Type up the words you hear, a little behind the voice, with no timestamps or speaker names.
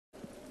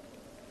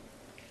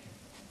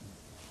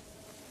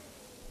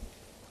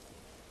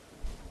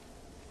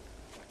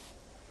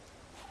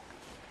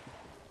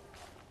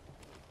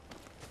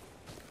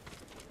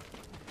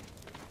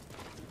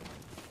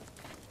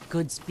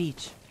Good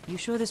speech. You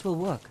sure this will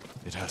work?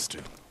 It has to.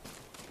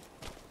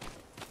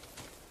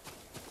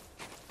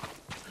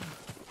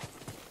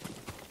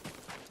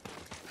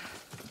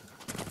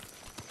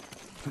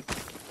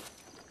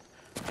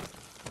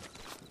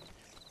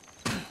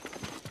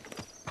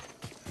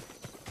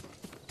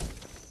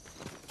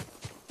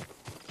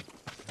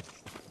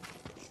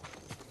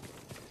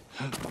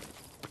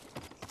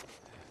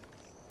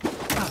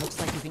 Looks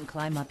like you can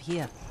climb up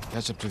here.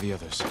 Catch up to the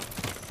others.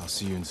 I'll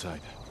see you inside.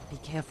 Be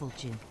careful,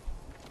 Jin.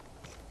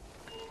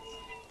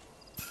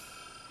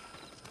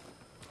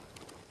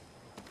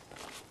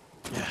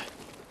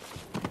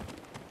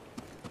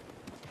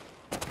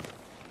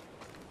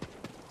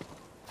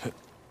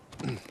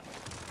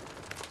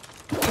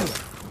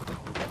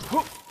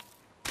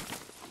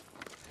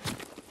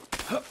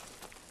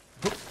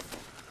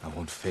 I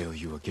won't fail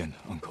you again,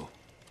 Uncle.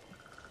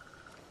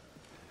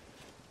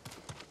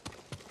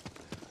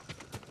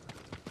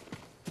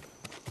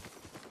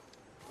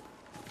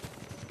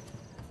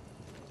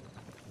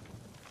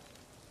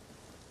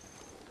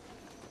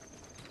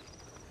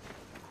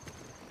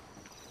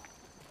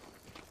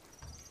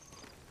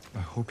 I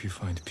hope you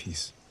find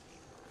peace.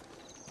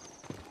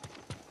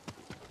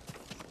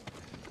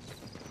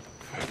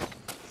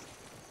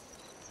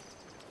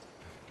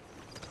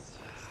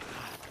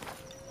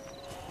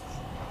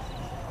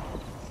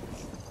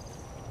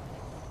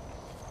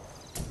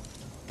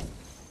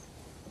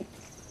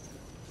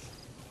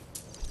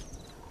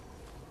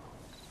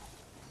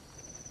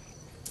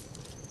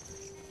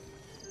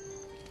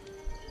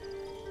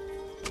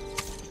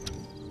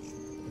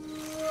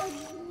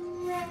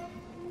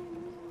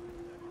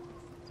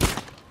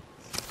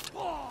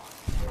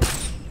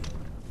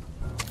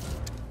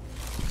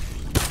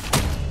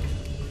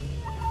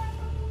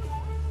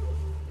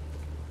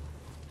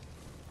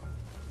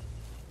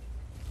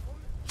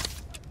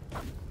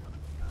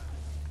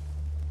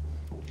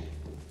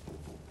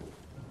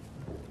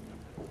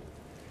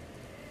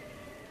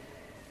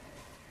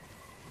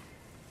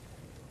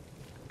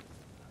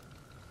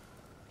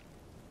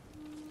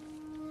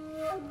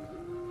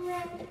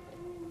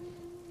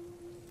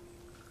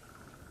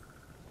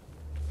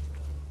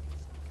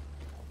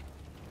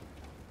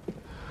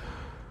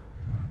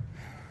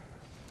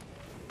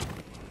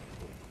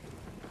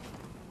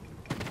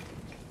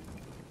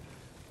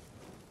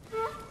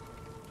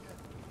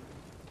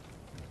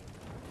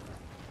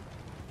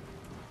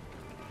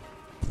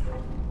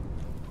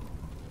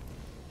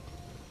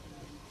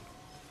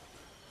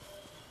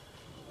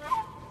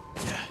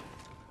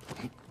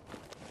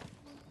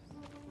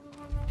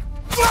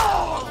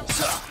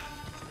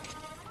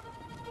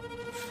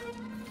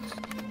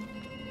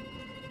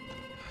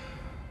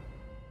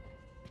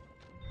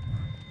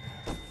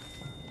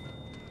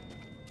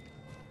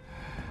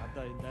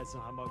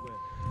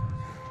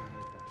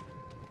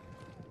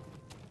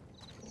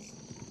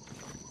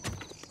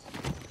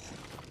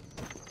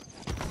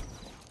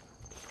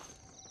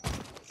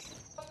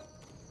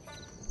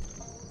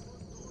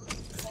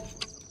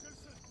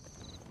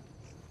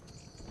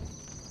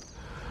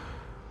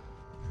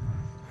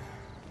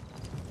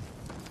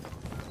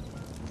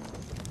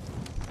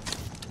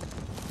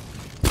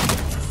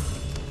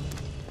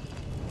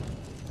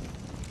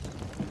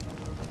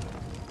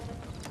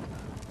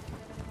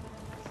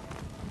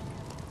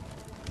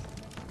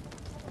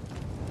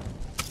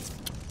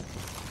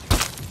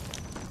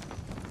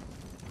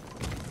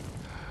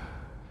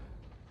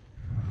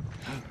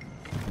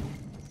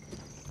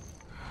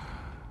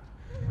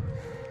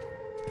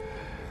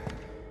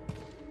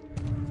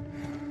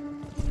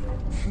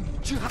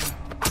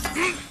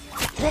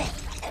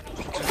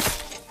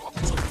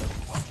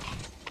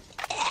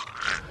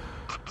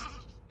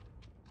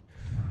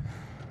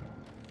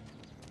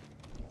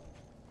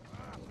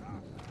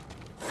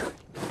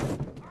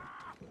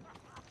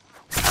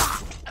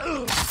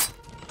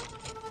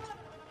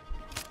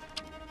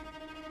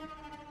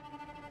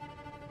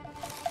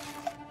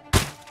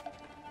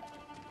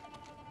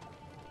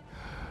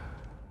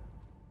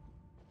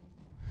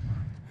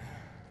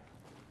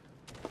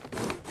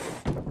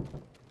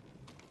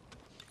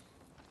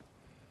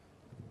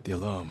 The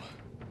alarm.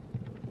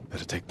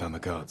 Better take down the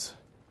guards.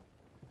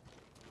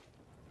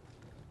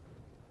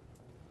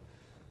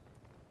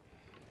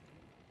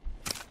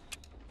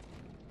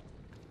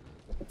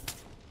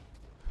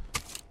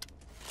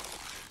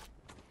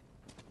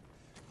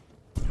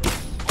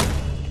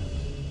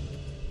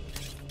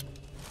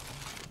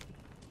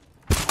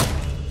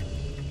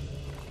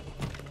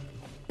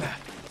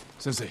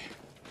 Sensei,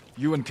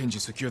 you and Kenji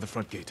secure the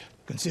front gate.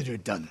 Consider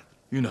it done.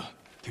 Yuna,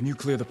 can you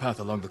clear the path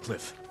along the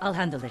cliff? I'll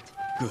handle it.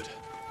 Good.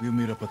 We'll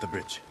meet up at the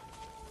bridge.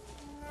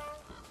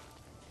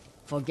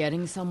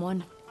 Forgetting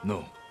someone?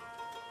 No.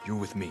 You're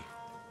with me.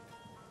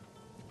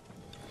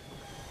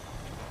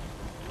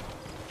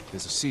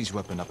 There's a siege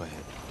weapon up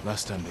ahead.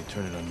 Last time they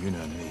turned it on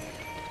Yuna and me.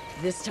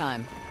 This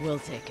time, we'll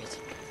take it.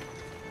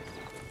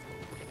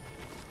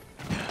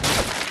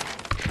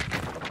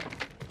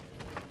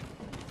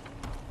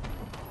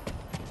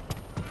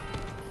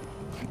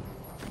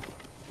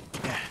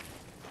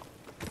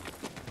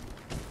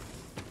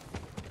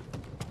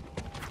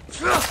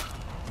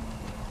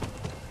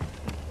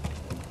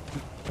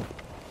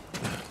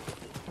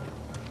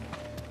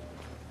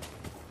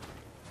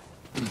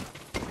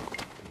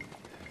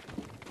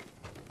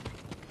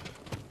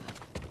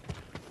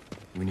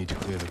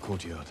 clear the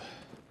courtyard.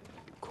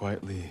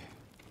 Quietly,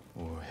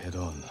 or head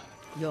on.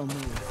 Your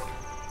move.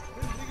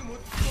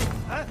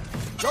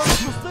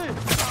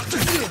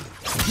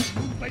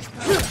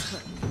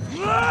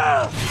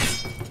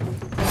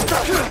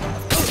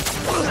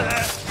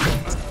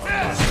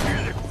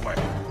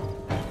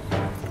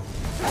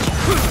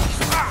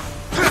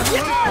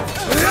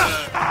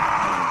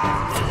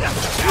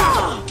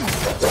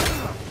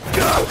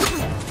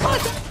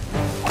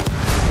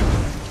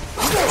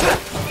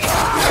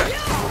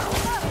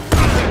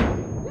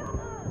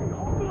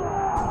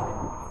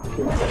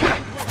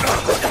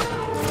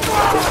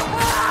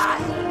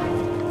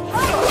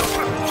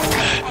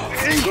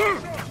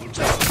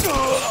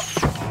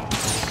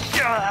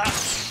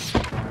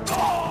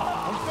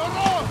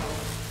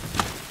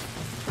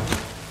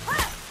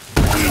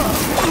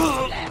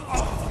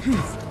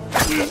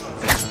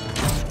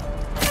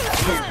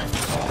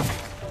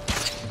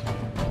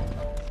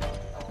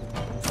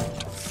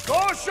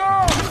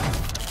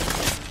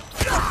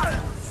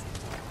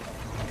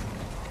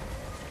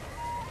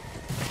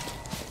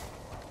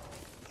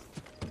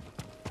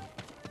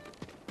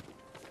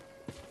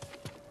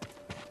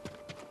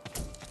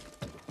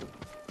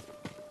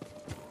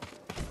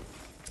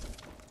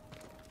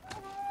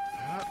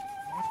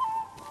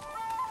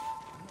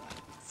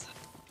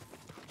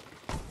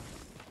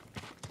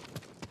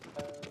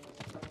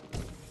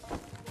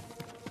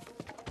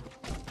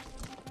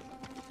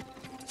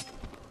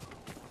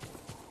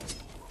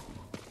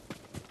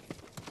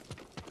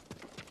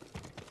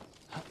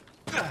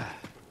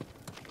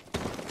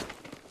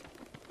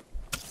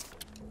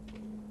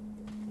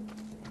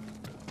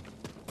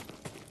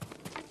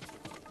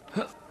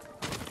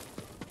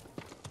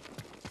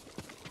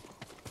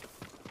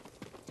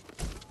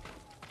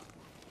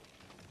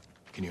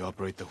 Can you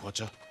operate the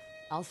Hwacha?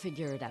 I'll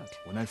figure it out.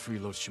 When I free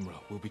Lord Shimura,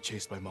 we'll be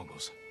chased by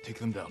Mongols. Take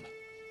them down.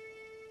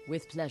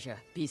 With pleasure.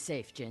 Be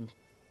safe, Jin.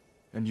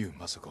 And you,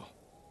 Masako.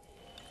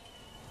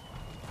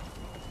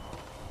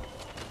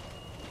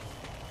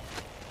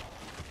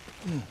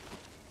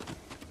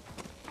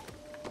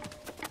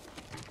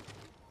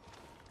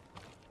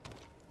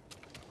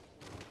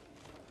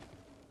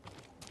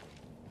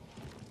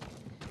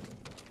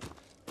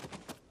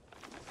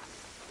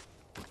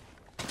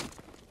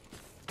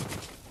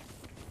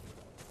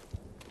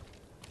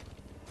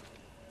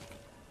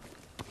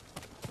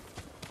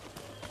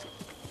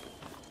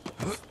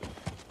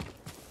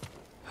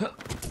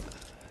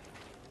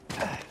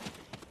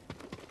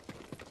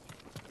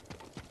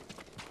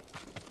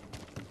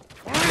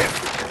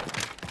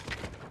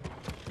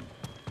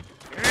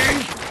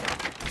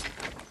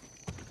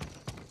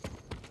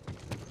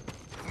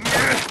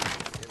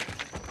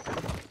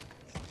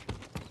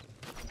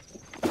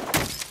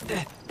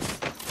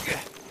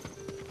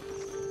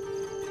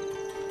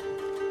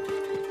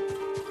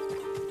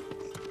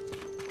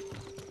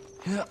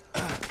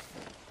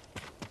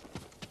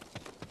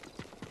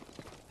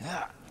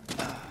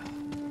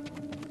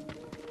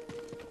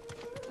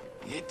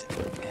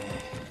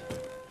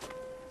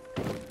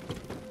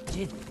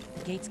 Jin,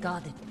 the gate's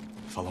guarded.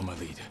 Follow my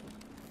lead.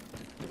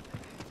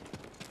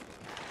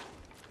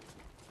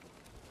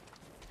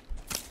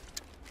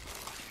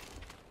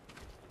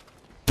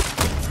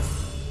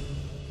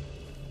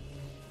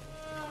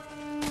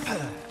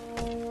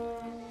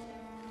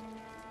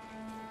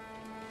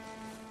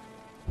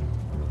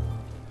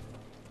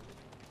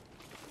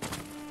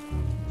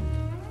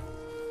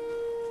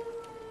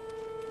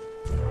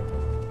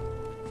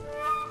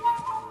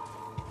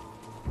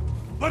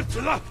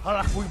 Bartela,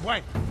 halakui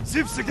wine.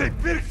 Zipsige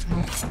birkt.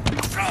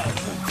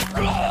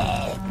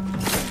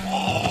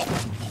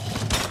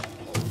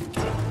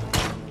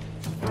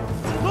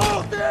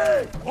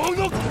 Norte! Oh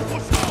no,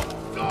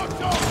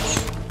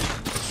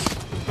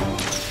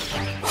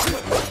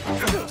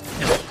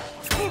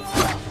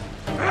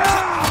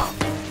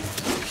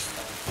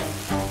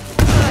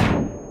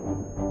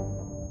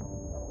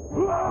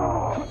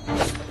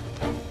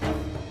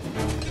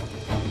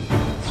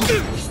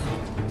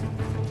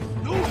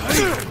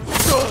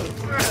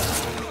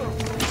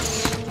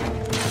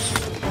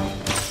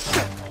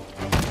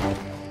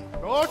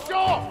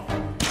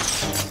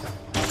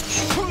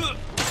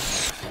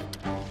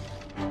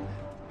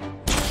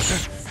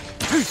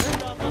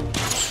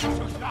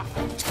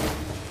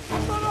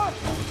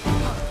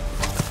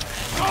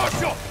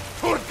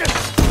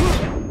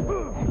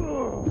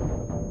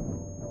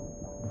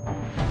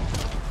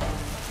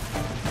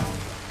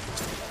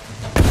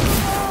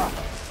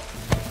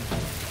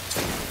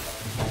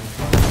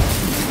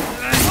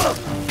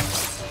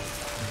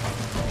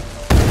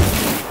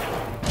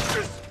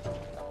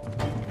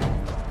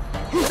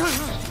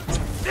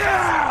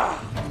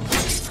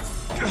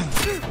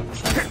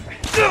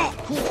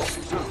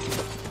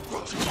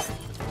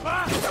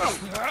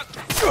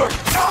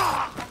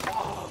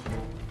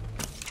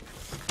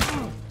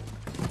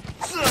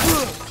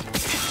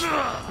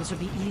 This would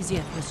be easier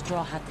if the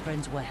Straw Hat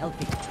friends were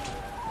helping.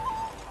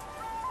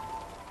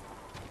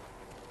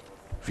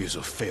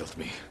 Ryuzo failed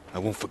me. I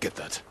won't forget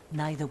that.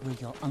 Neither will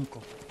your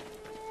uncle.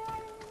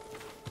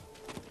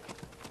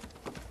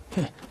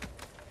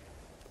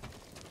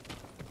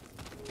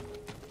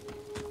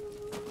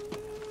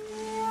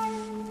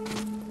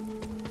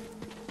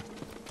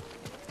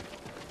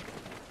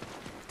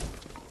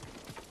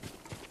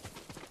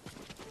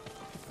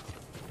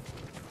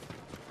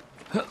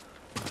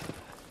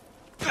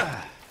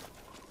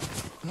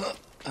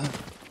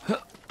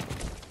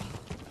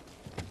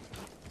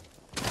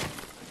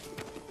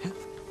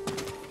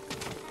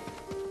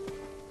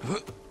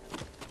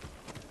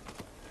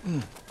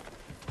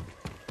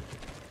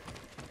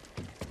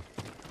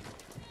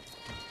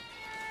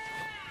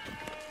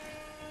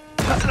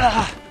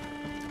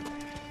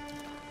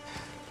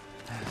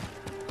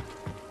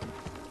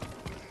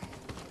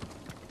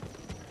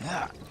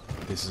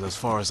 This is as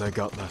far as I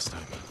got last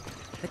time.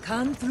 The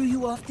Khan threw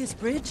you off this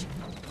bridge?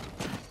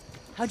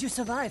 How'd you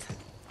survive?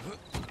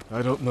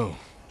 I don't know.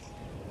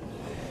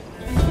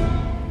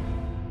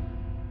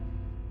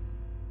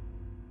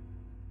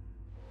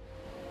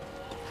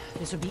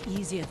 This would be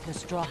easier if your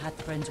Straw Hat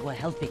friends were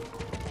helping.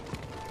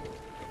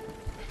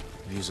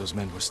 Ryuzo's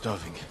men were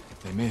starving.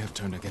 They may have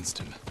turned against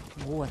him.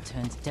 War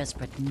turns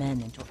desperate men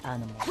into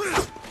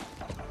animals.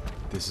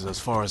 This is as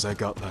far as I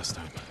got last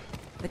time.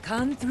 The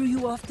Khan threw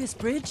you off this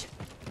bridge?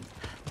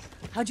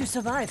 How'd you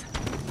survive?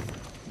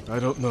 I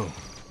don't know.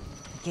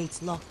 The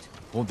gate's locked.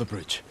 Hold the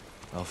bridge.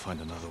 I'll find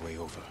another way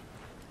over.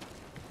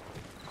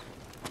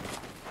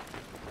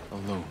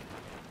 Alone.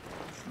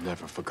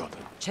 Never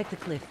forgotten. Check the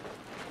cliff.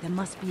 There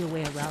must be a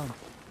way around.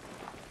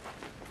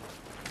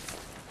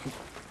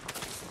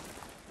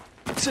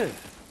 This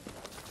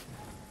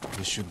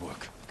should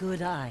work.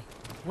 Good eye.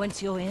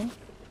 Once you're in,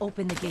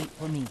 open the gate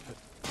for me.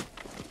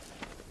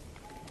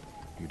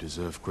 You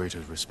deserve greater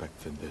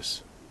respect than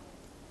this.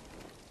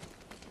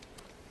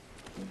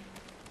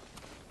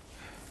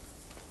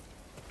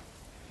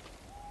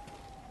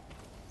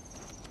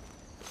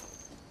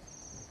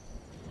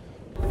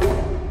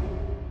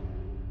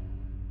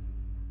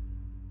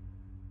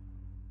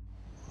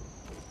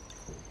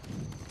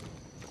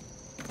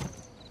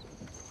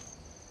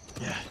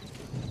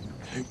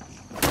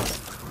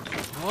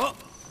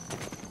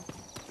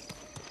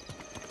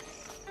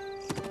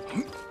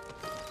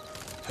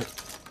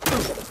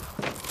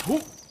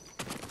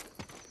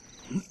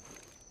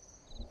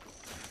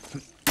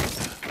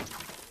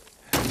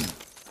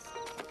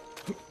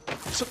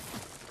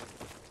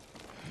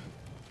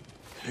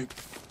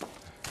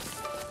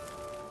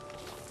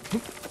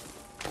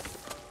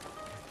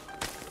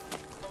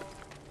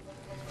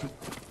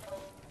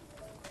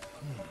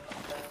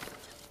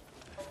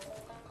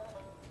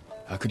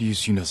 I could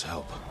use Yuna's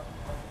help.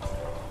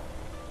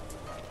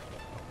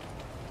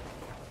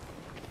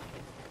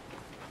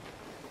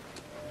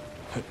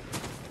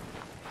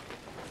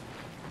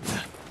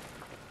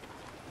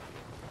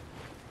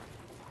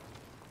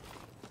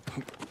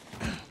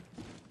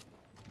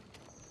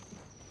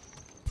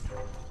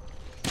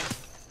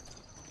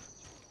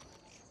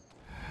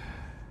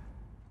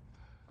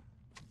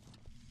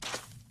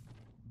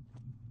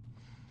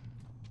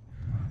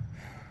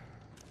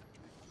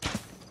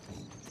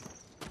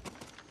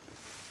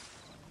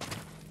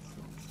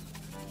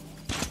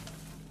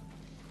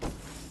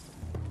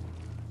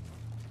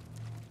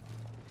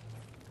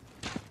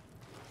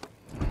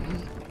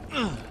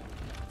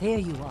 There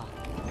you are.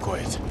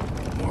 Quiet.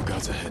 More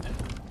guards ahead.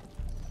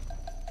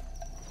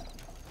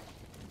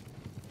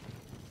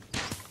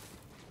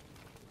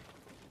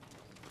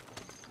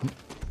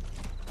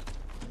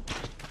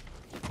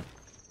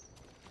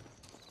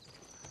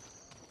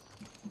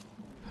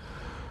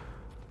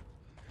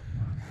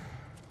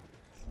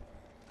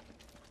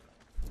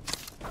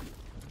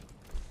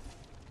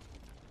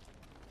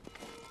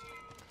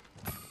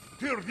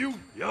 Clearview,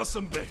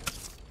 Yasin Bey.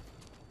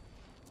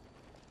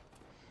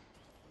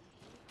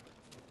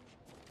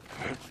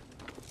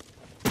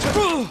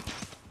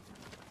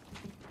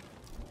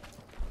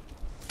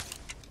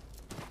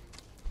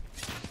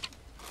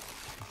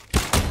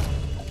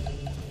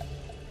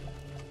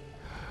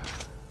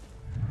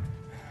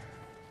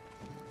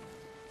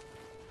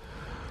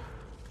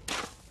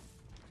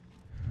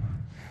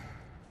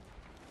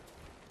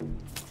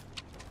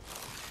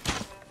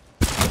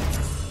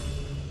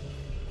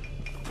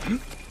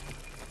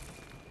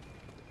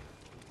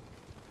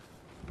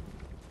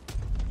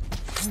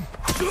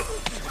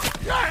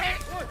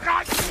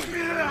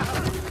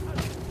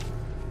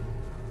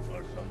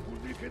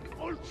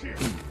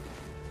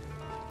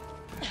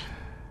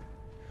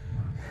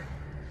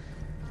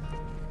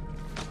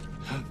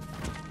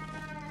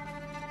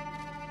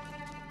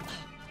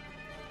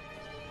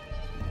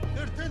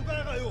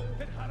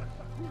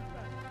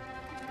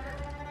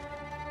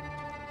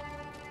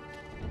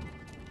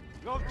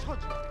 Явчаач.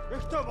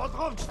 Ихтэй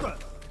болгоомжтой.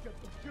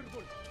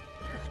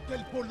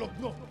 Ихтэл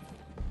болгоно.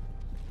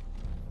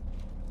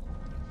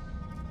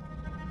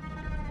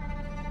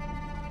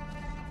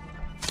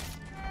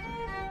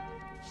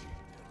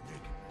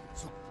 Нэг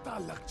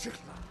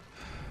зүгтаалагчлаа.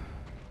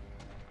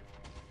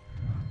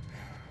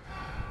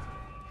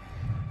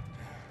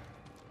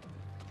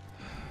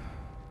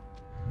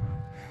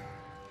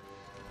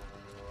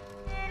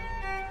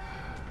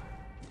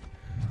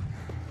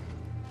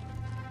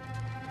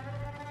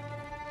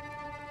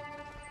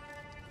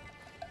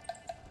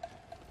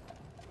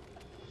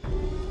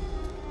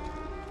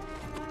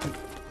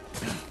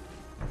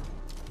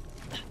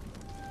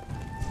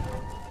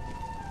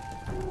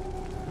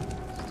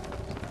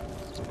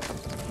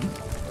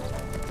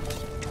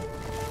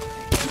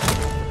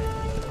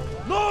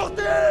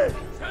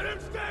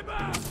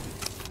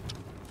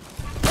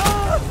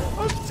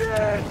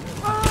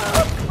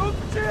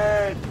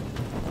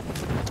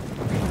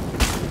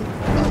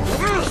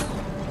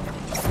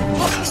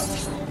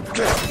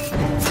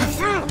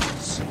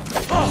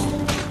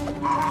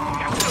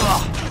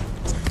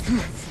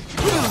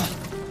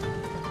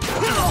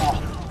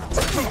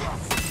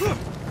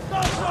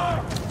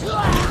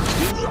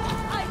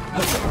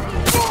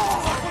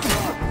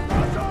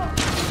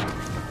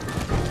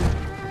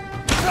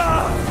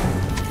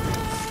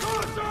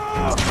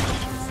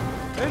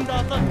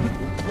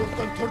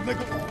 Buradan törnek...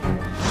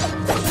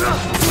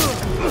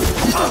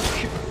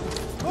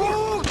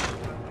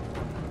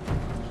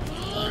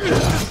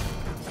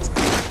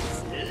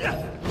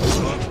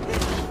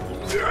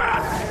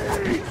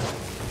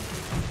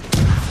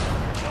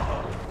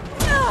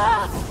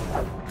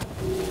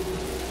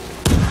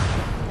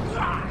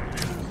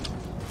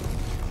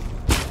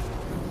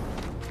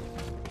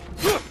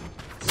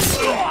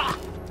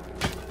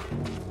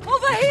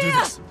 Over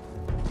here!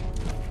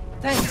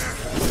 Thanks.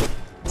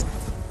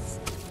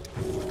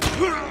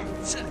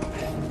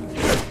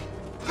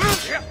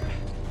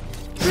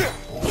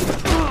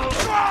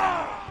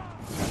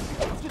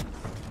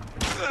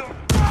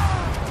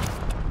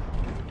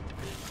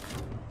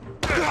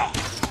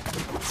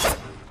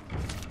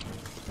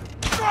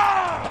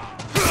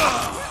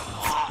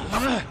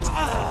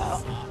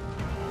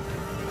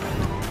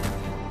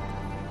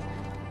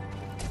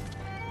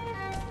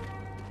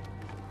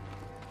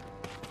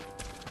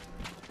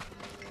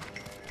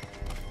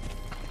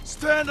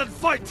 Stand and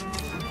fight!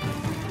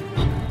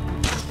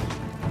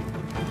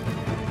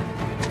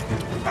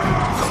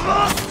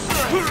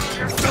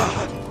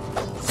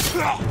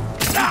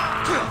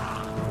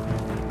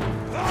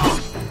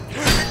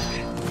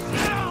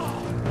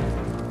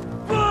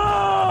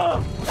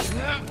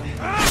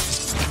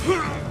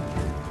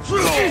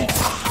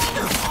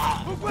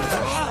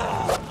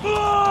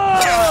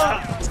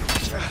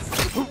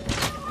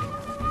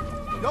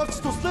 Jak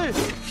to stay?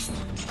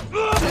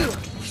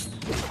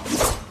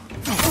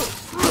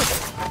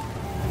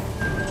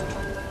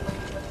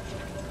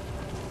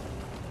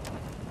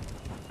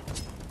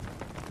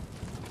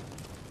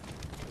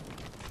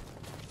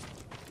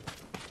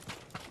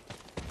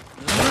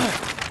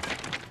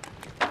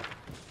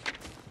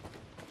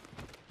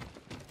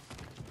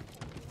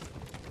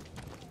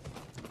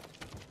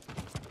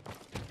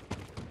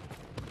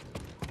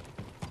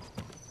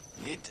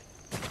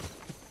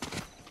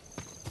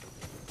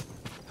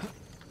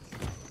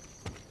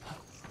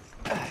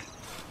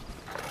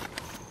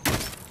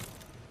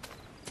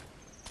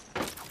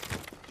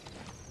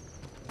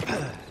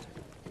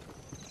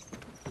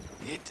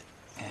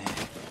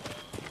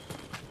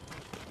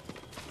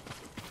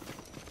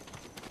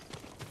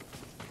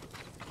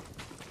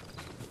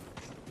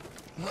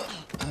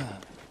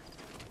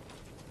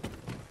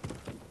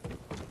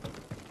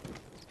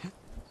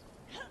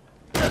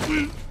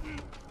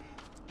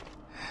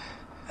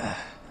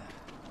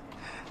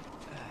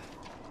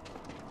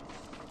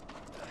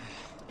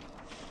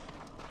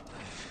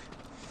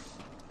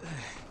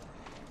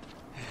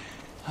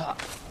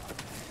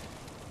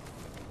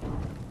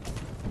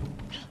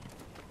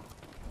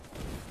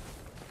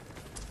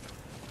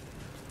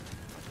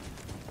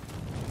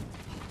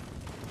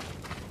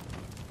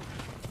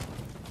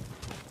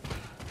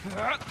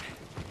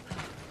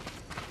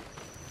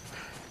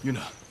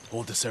 Yuna,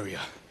 hold this area.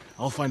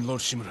 I'll find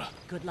Lord Shimura.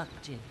 Good luck,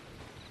 Jin.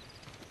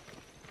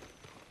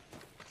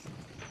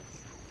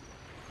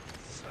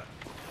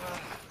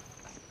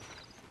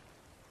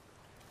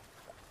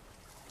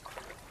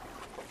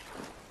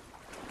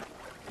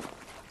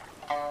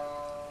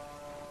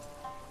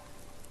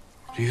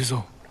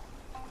 Ryuzo.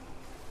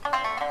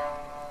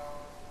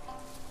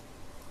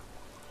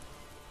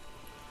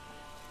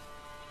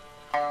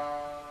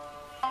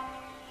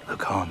 The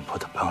Khan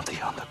put a bounty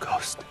on the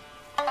ghost.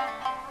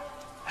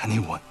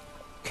 Anyone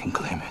can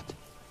claim it.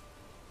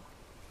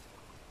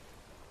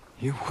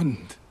 You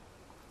wouldn't.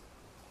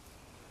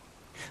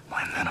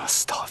 My men are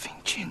starving,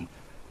 Jin.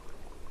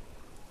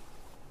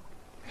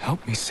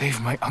 Help me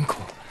save my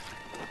uncle,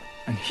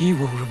 and he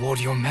will reward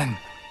your men.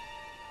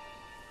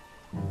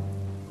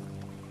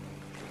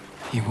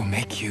 He will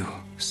make you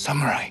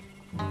samurai.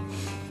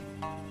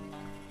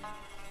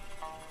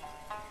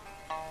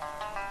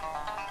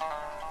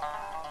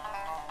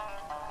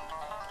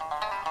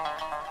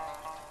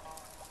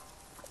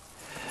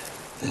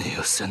 Then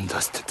he'll send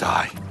us to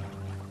die.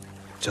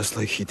 Just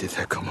like he did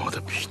at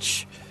Komoda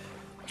Beach.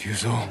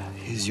 Ryuzo.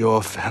 He's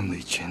your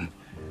family, Jin.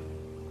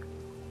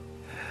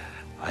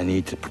 I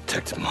need to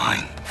protect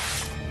mine.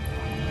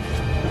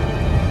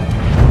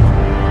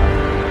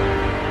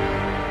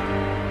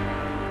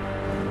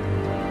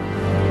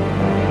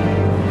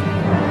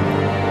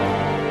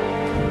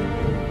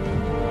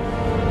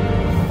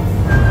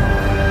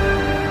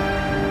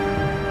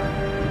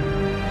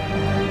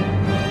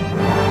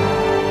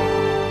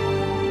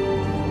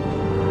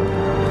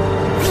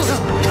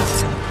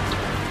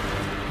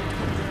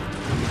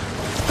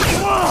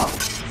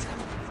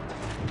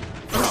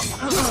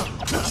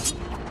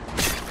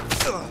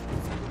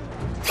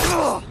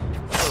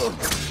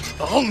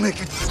 I'll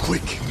make it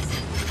quick.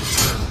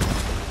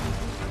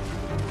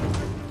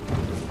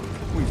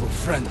 We were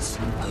friends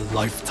a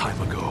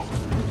lifetime ago.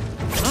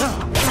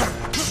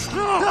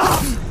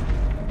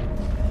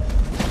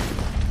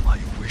 I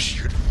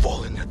wish you'd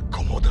fallen at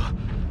Komoda.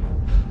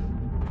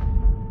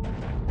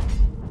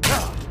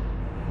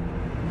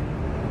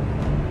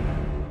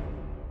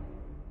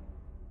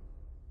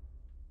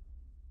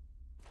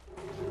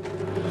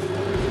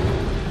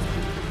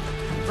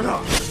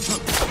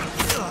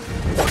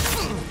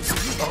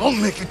 I'll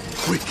make it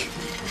quick.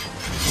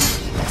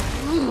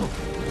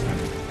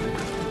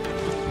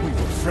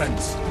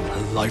 friends a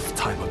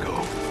lifetime ago.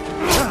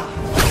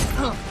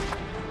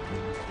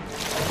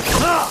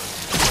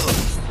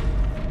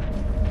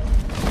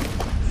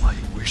 I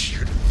wish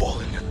you'd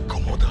fallen at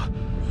Komoda.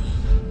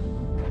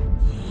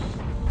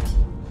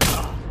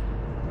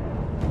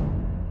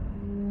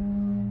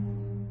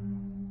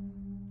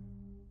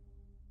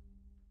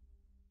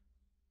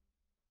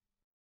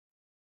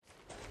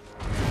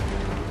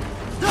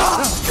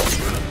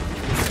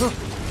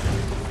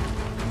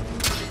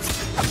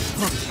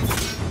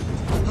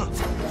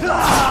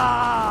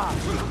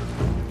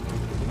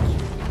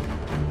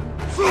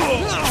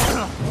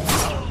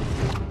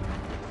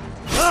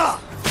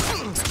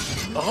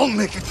 I'll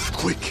make it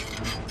quick.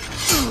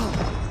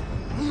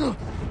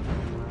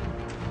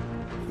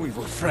 We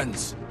were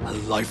friends a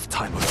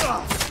lifetime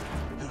ago.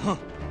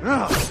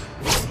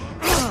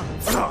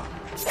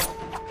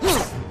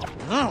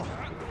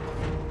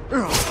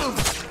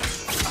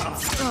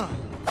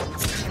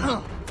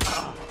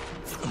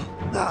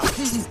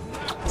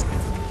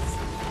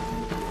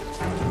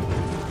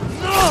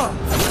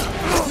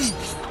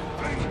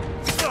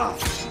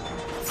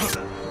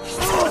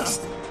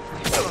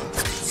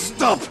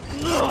 Stop!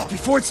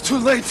 Before it's too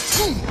late!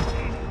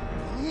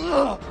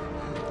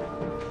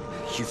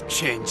 You've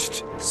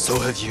changed. So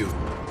have you,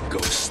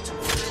 Ghost.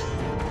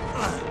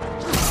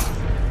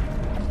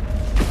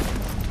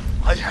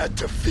 I had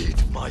to feed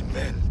my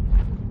men.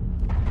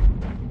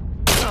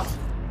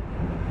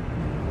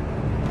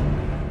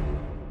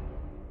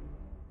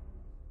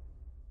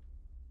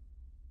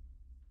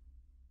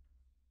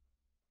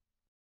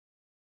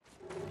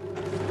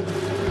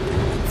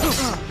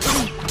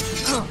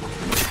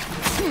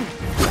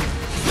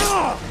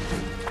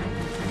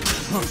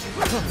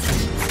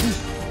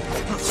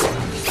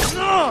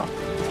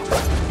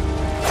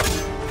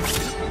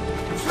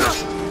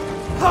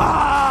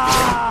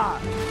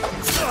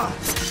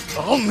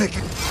 I'll make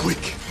it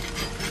quick.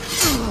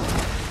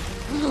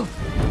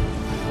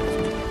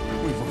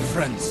 We were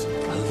friends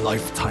a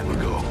lifetime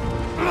ago.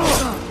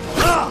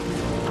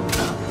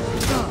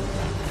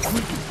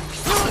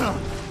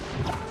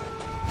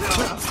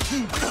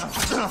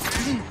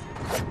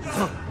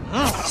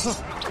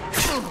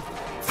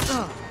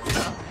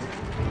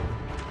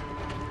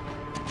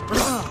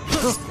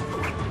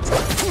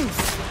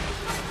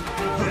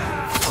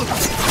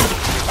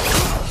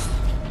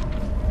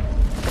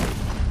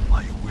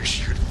 I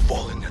wish you'd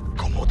fallen at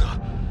Komoda.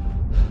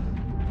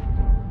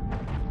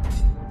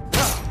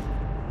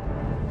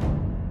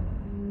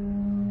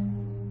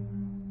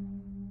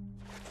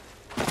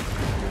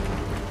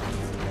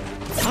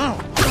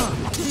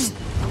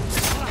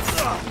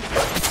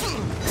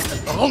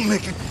 I'll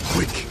make it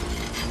quick.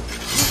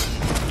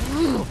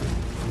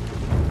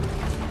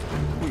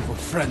 We were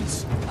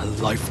friends a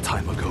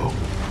lifetime ago.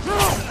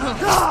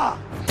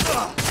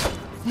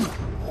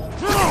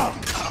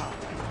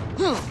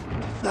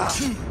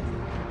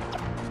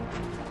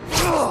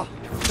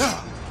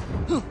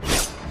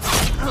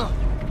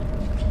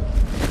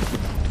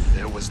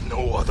 There was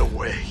no other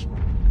way.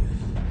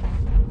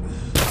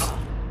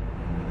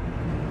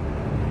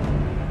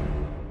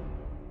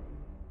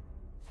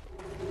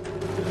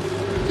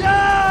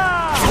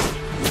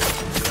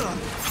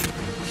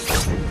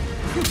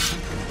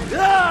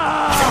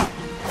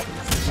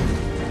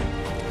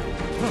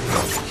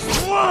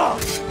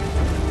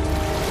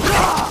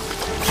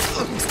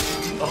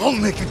 I'll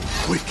make it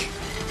quick.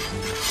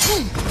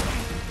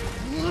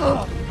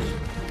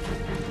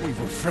 We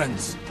were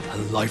friends a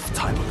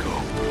lifetime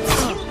ago.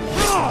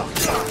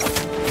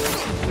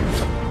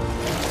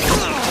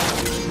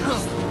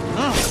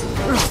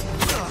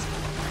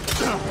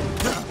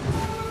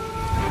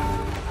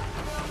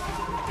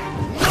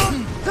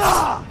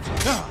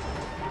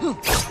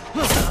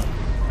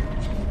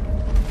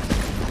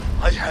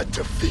 I had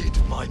to feed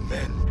my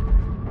men.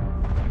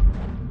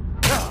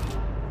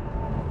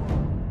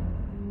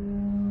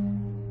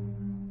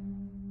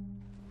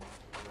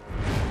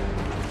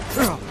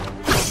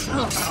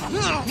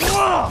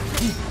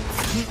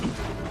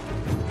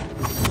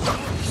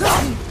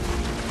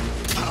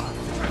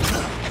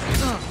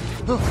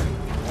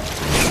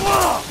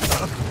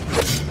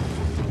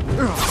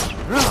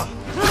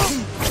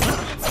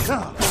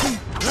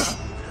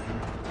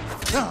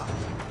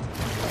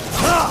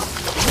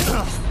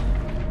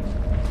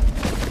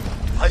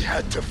 I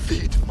had to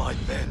feed my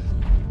men.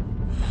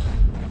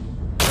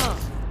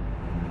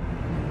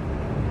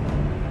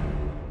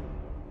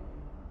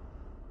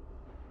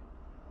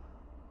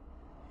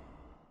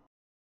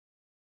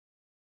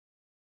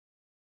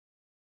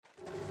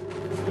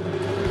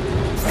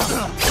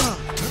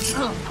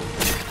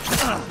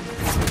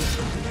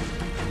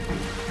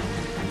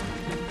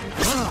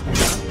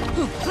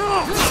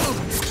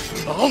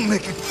 I'll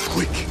make it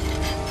quick.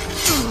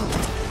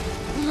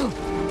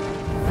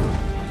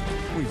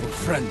 We were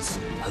friends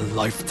a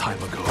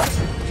lifetime ago.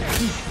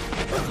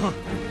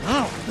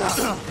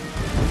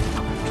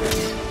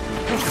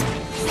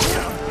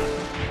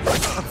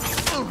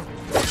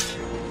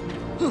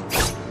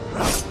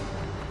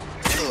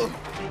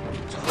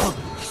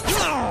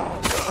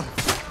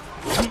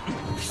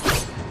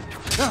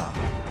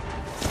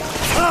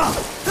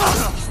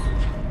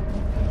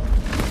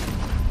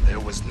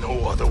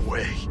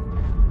 way.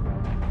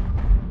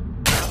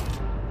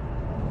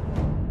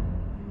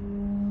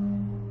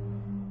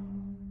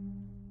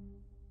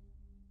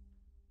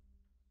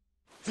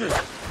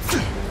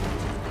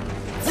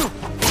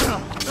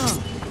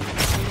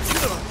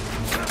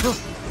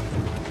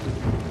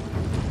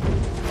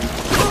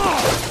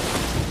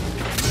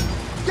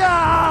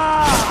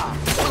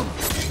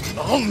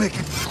 I'll make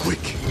it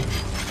quick.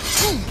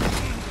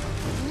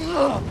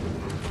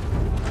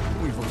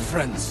 We were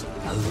friends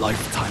a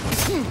lifetime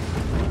ago.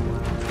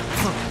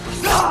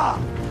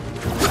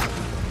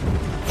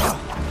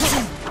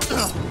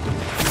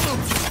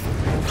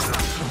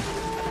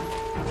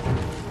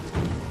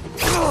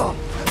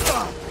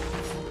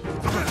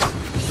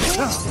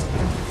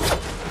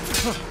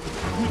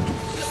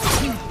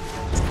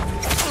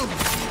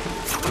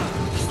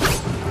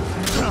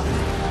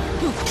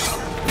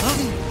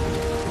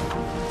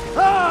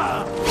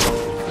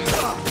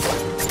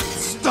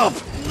 Stop!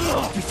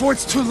 Before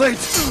it's too late!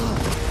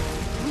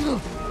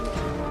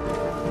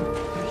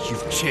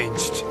 You've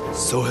changed.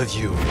 So have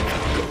you,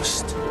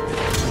 Ghost.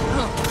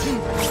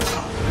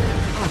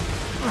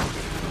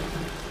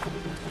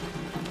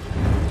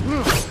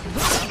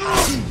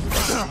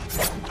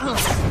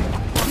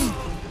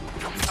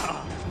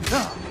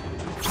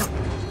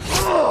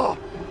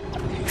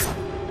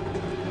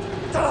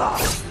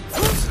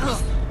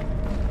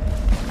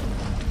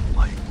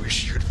 I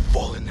wish you'd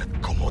fallen at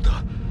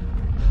Komoda.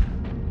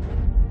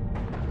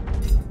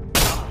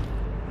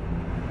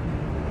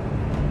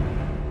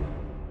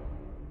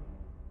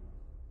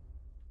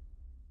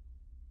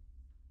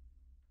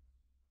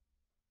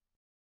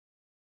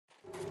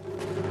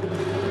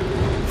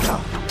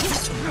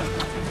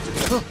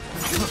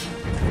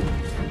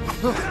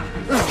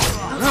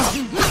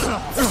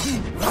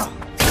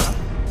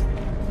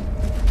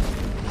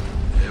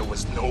 There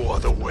was no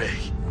other way.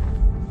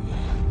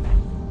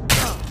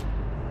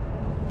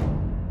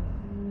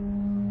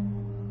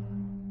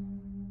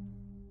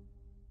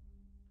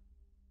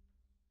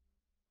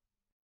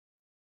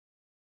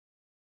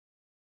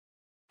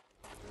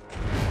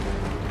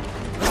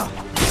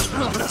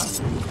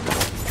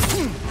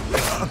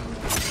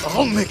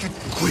 I'll make it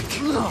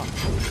quick.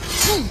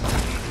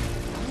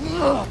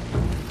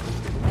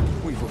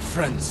 We were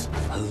friends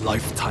a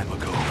lifetime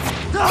ago.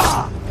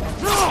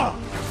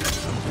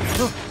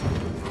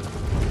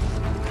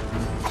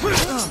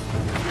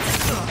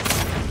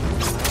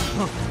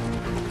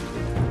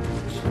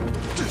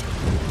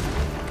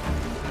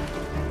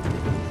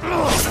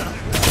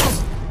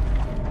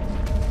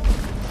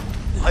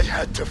 I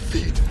had to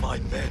feed my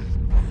men.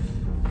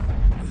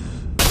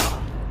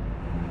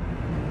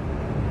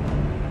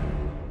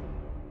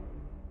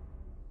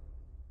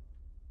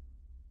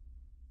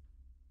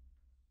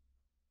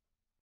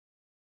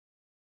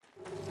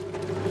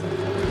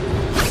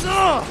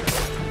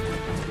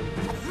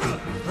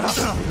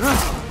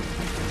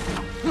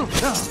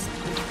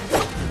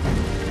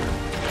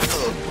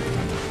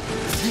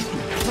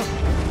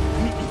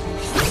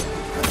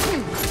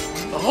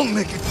 I'll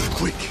make it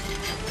quick.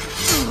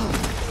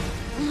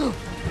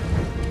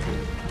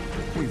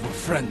 We were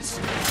friends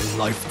a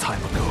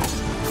lifetime ago.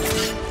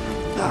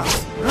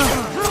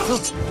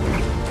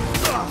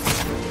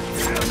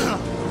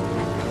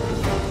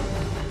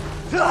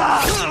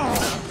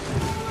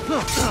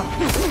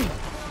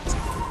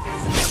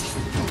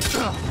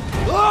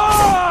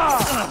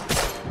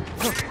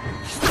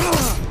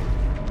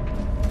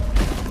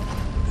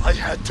 I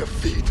had to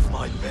feed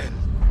my men.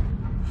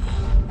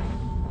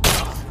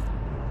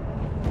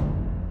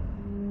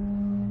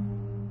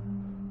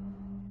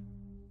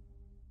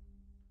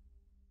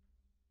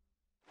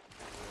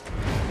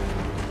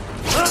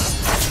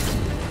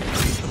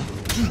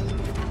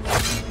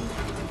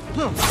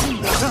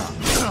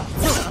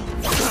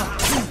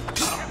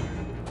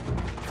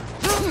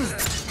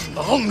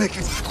 I'll make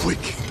it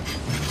quick.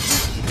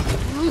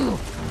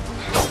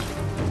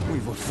 We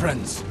were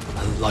friends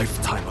a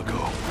lifetime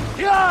ago.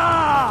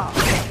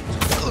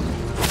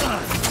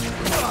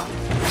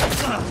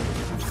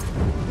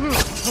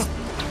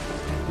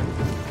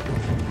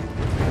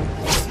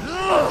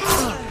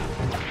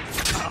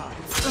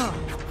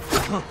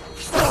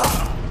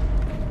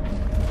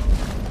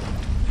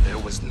 There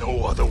was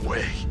no other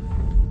way.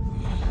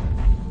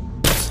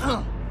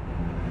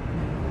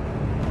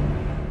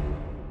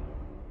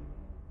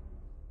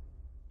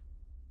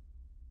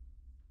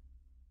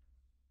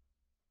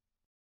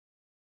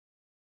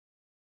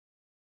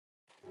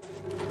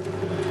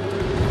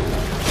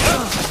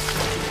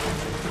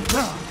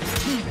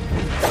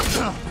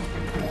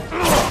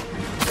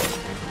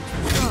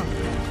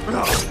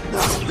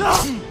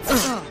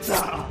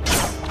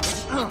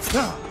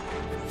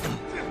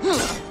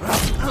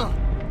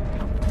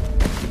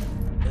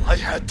 I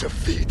had to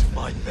feed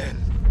my men.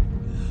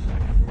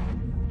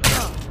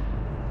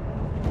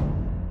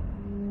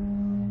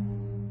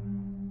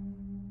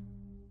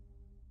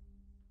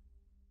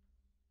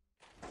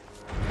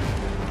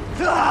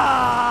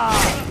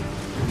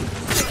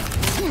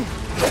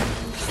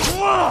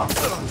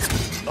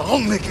 I'll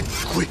make it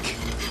quick.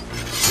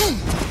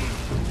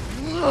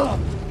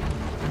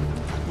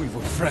 We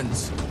were friends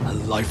friends a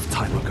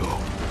lifetime ago.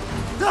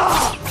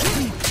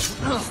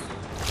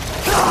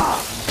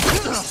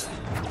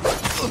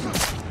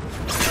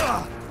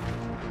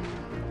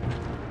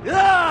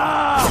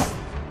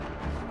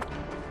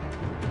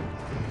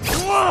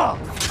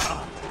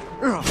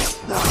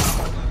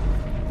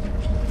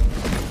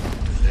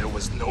 There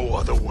was no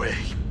other way.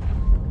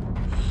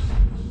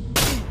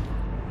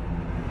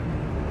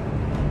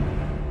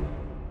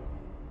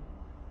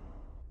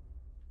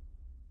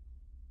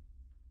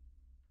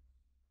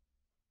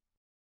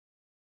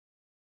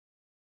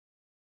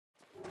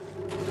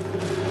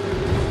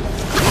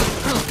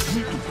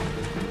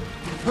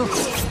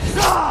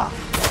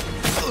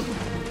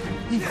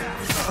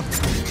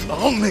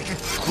 I'll make it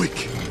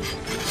quick.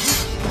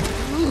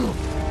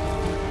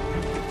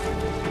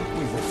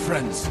 We were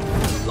friends a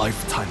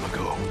lifetime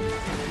ago.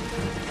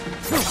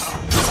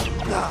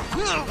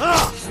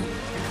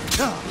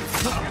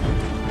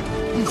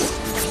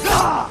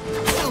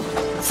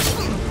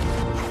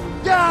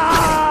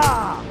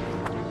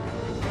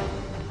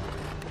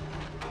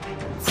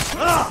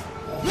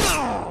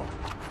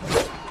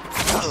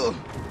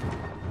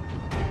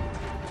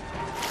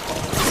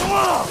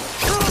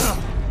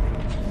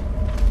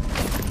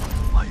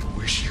 I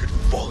wish you'd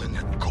fallen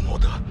at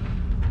Komoda.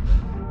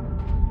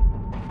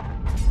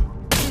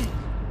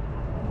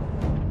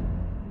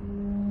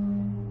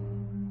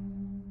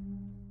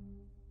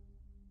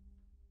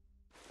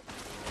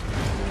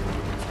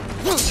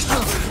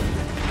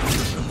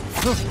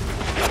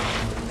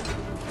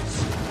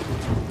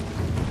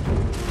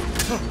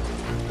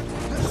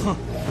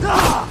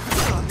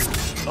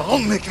 I'll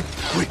make it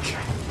quick.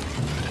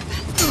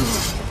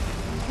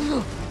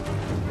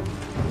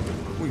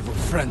 We were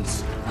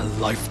friends a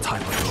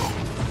lifetime ago.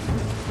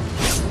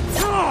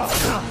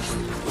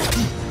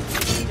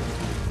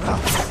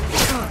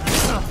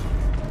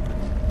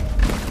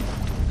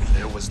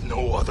 There was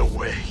no other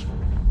way.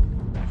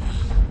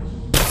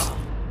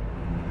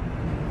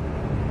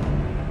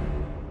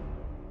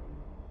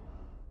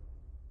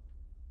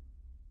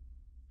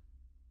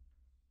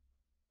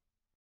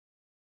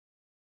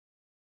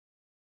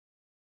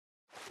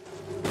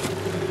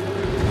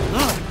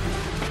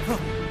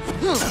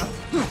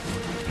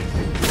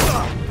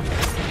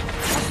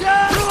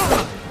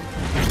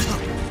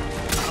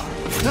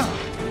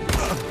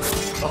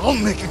 I'll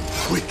make it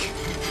quick.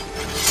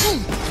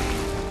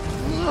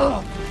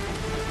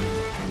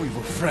 We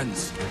were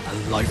friends a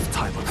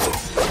lifetime ago.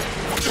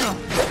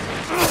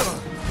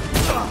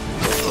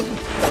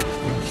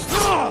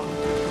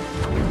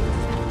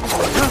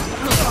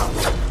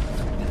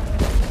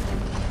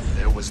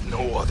 There was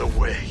no other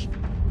way.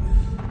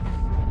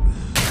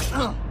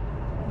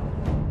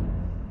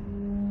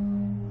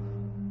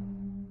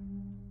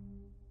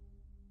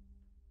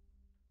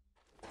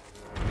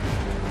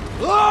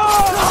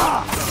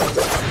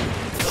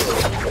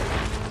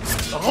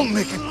 I'll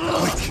make it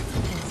quick.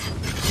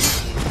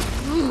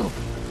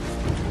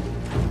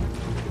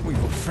 We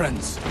were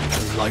friends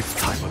a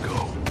lifetime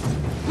ago.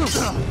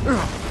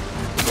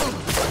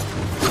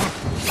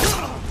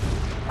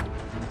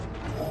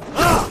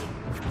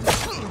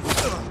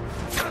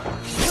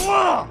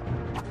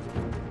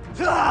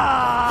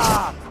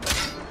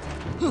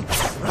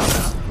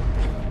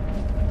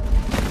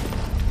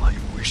 I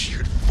wish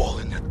you'd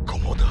fallen at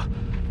Komoda.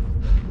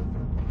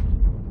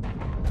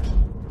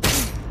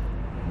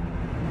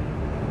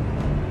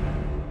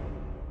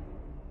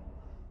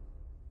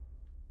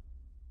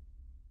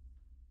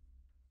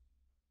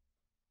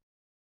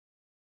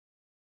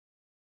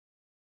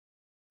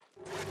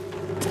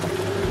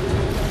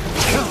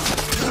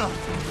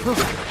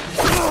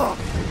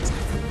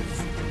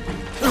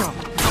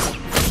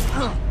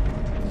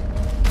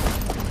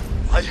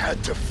 I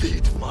had to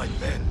feed my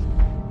men.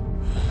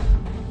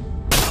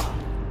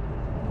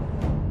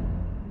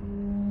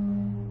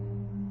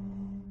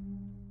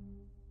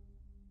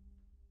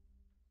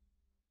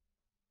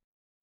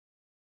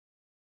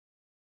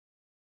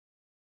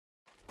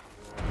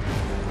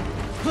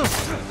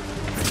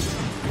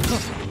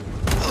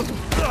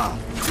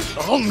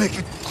 I'll make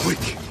it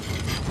quick.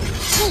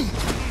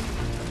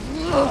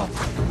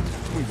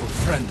 We were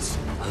friends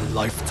a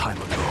lifetime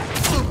ago.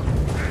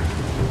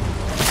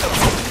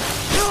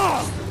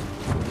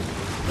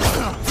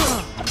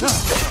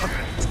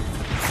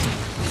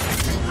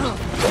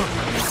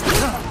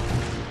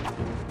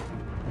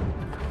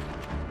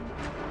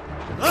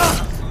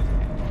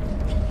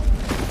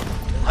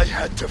 I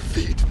had to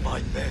feed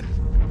my men.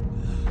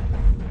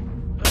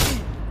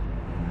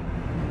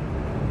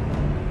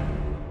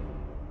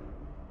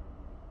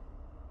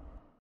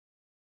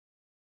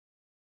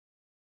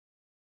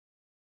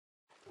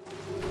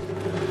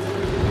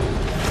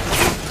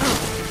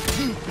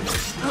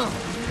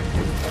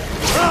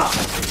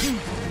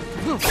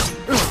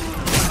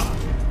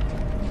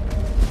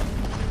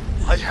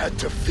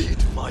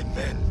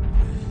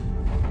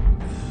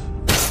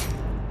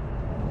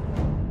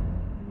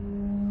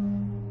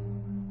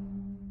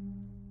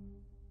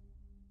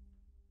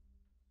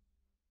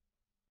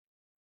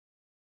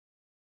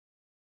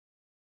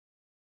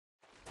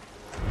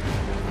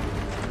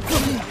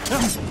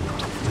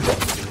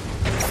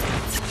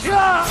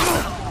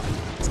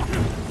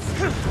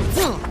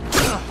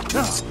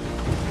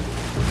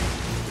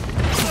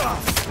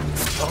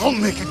 I'll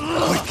make it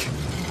quick.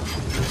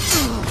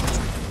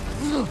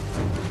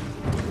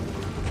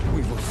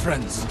 We were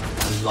friends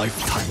a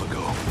lifetime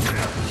ago.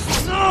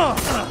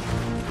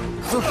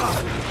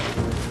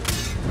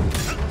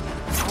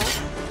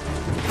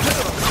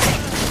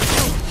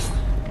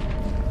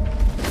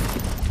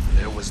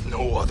 There was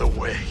no other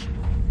way.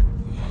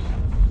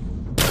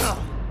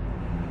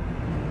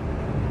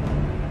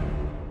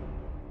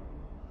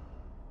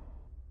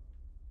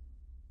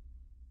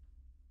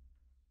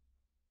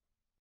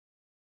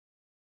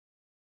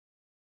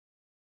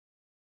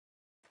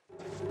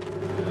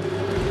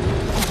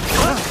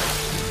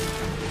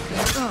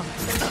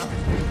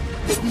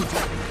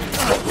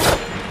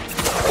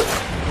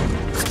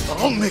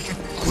 I'll make it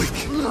quick.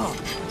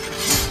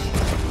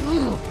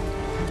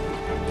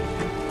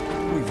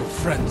 We were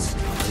friends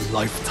a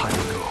lifetime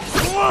ago.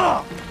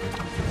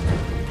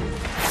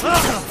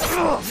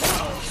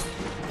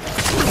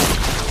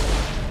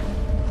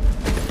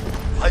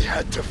 I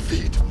had to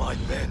feed my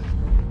men.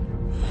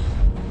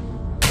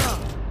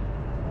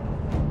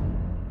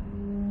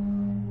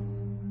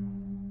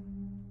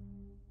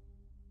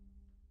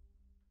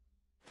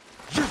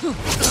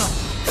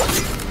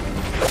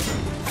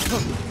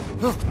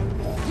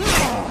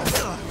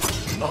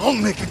 I'll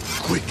make it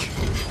quick.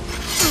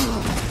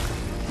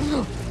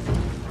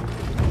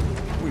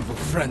 We were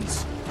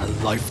friends a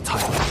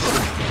lifetime ago.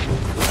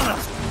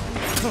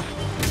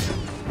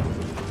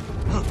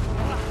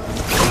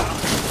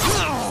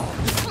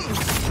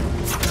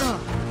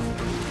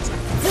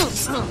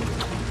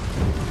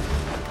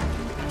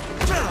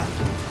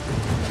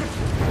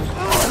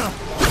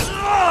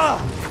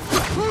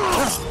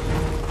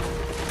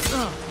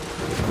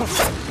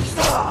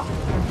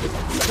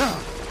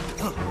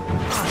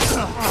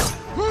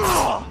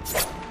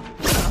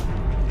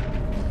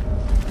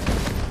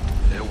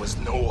 There was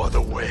no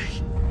other way.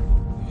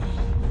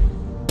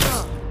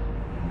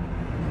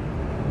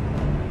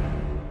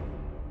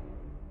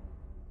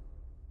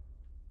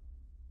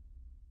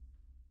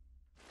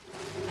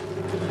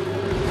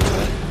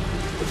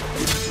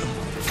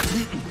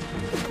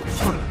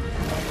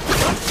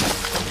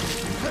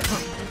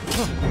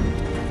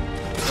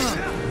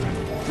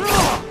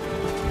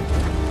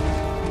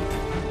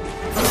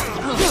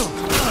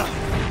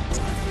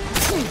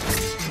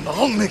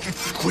 I'll make it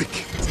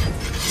quick.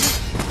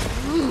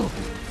 We were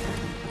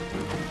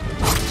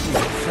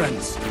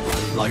friends a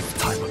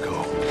lifetime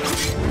ago.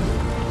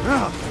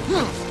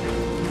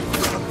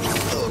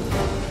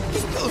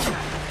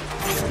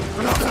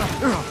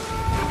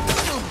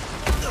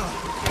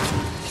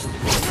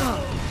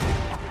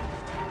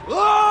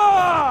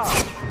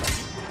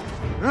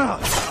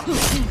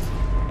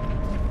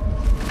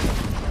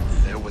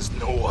 There was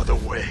no other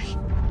way.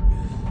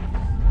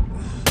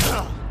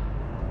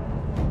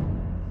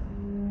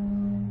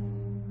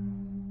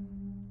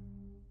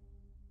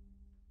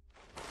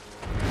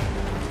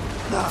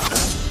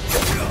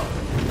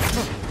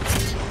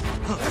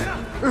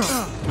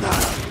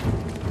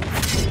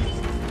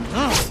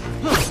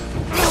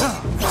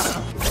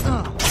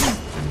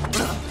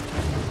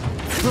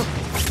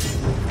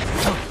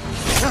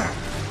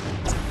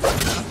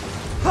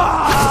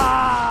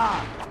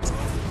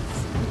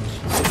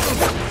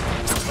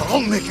 I'll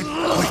make it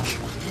quick.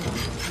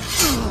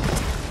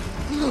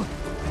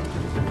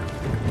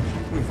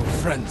 We were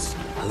friends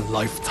a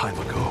lifetime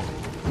ago.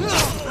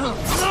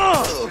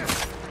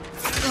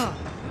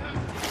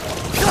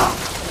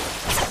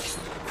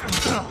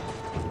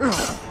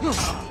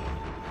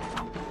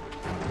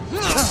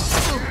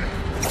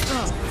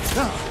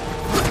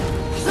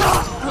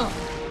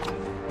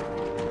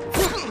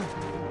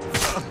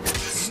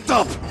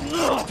 Stop!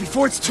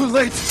 Before it's too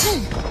late!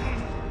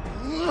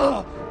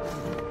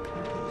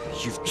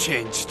 You've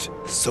changed.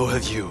 So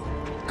have you,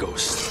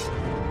 Ghost.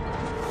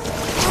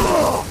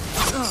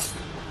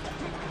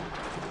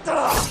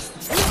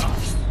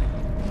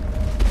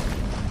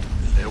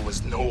 There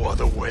was no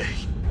other way.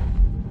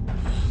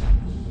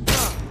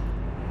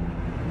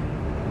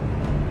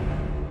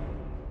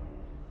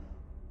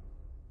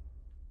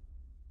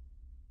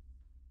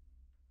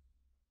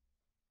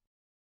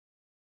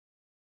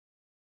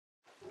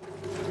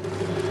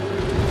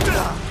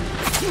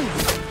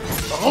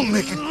 I'll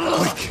make it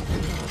quick.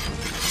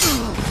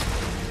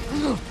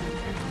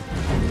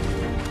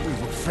 We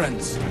were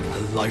friends a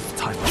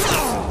lifetime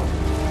ago.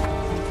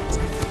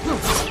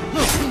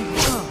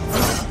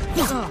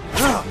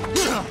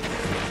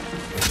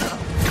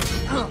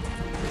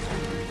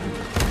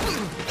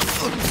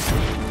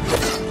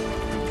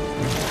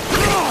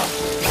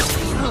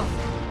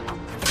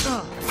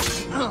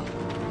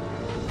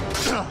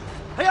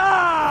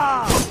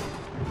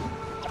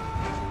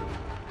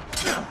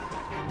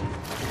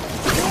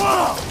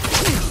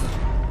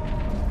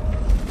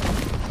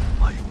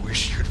 I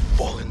wish you'd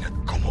fallen at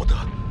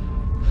Komoda.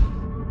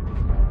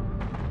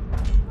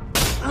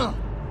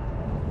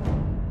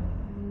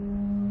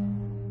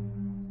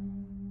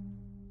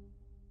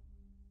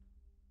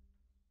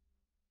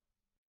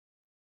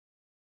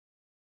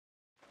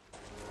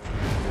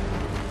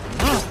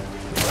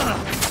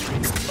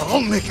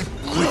 I'll make it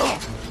quick.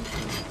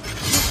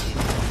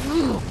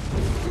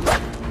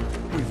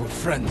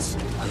 friends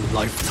a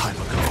lifetime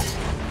ago.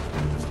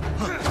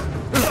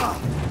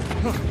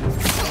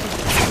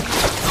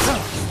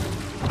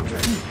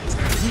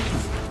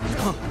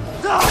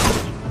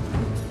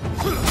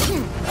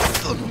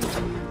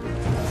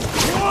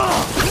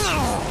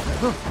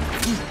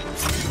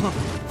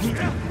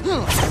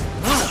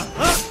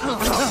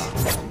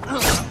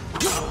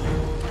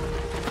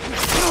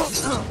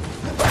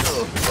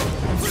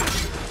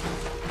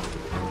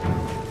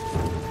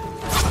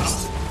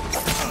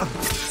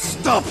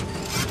 Stop!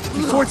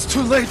 Before it's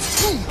too late!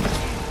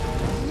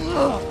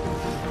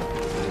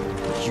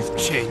 You've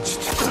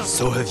changed.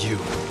 So have you,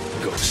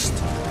 Ghost.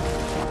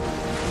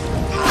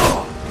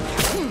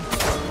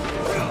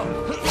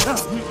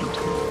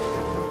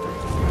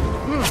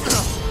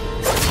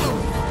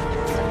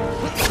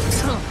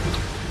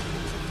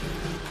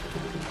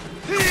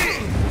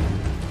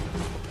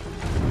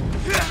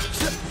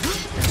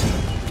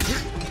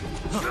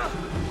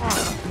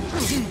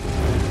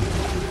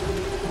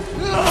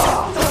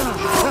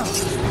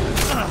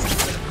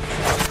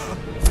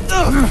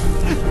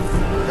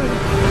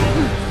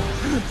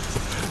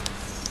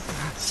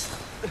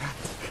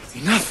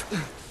 Enough!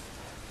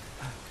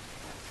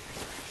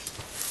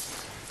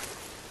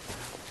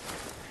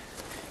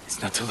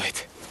 It's not too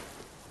late.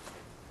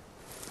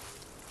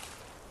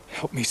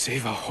 Help me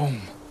save our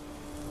home.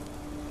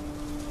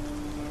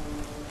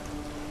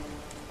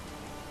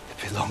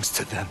 It belongs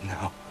to them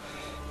now.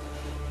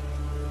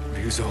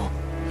 Ryuzo.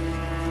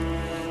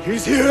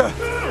 He's here!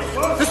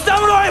 The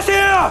samurai is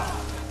here!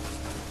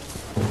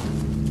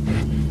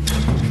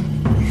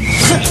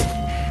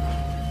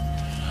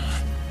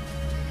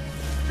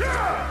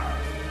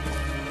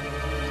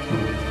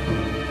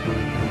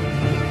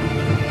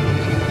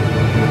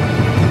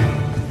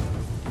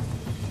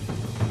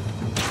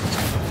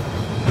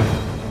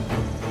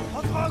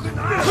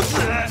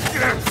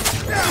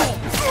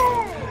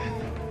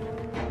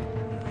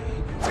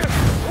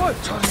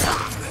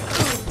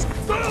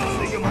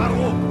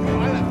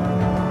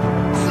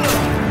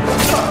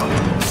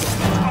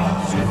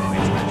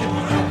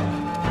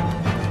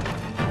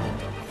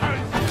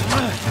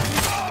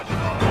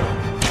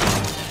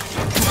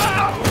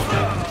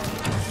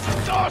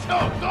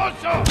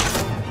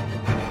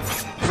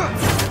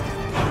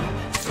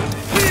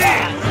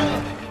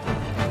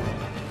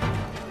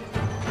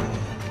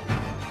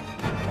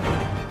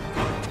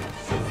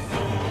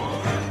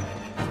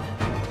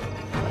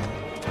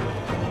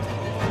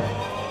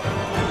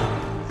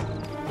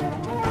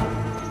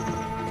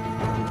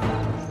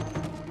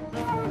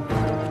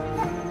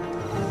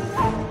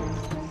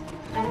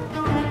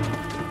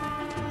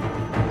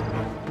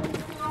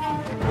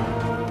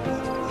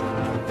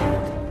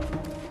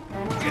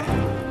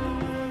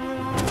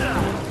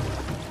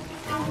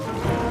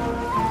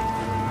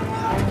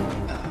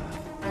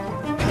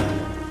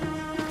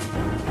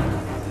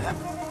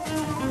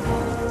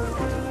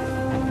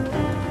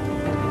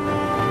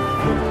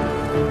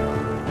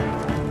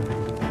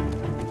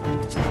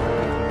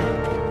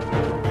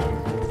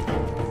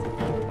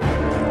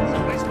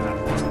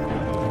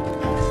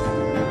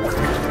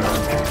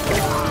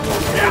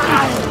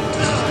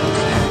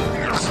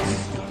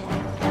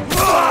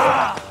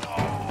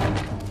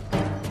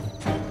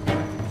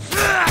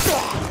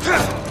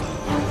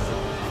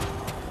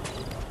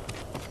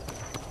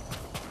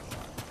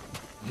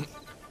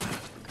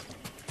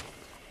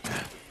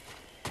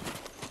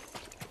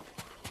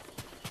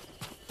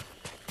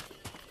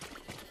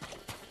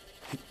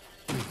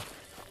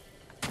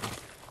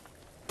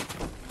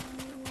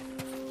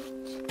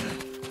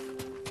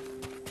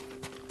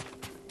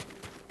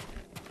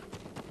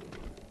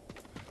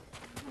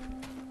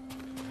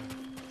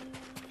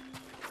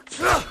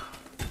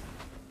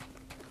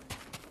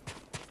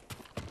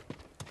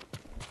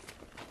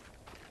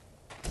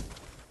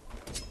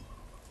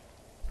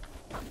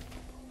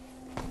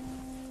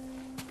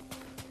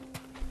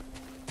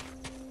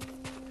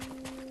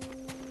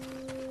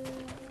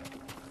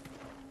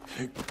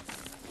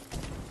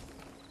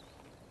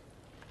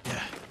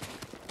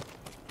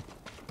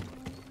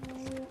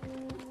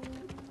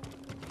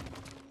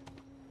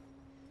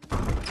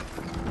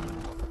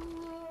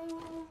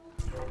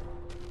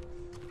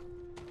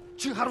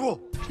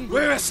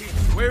 Where is he?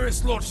 Where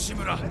is Lord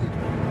Shimura?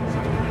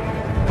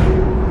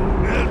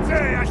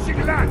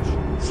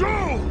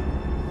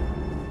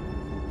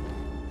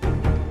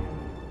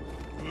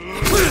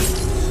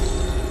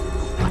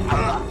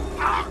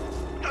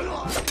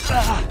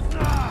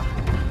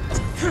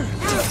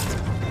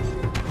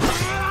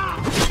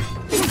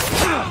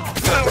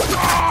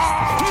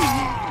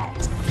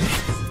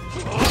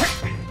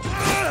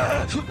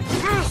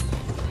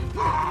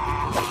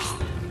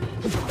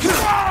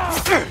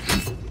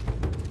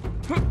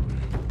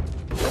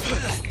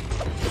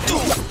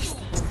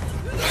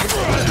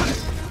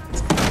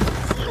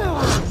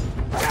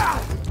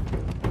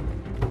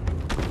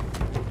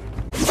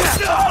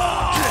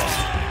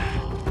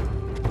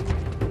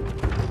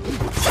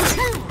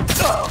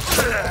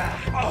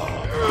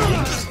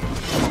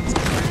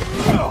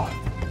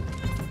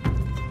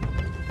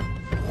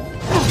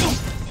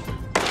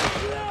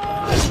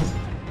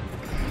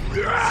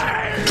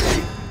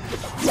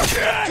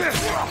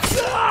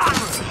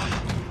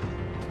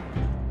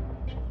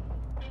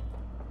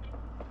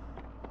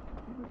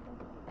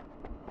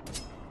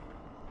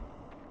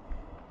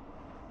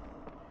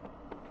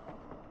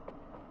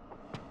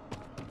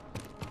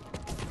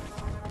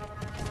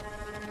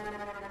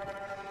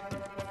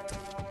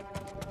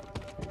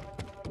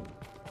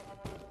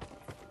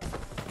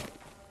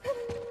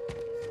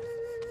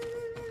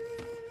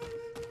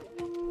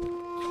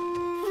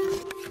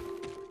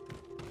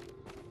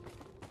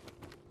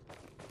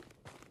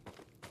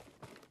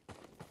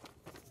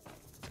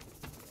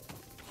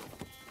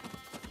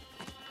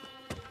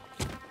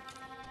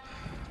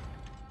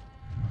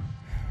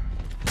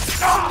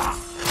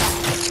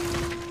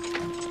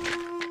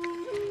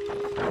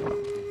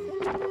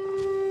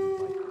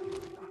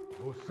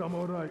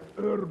 samurai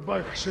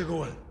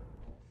örbaixigol.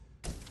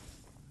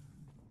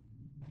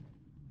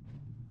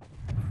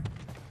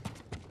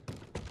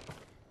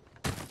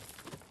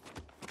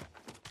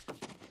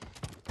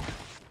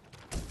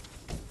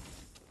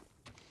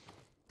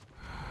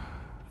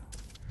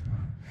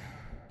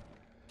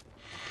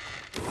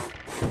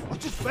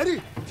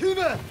 Ready,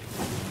 Tina!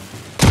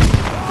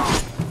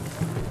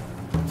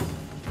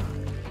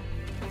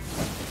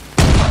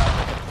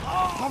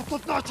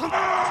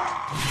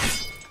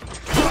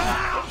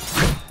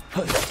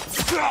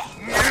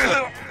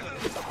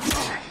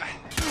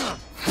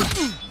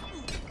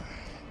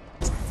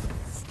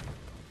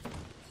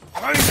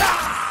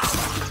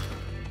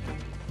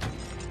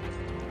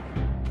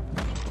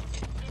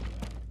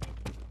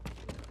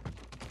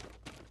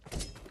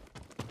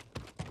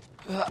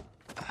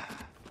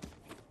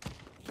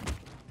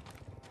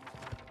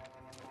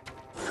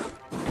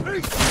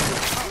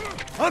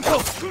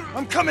 Uncle,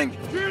 I'm coming!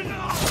 Hurry!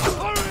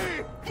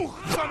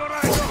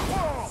 Samurai!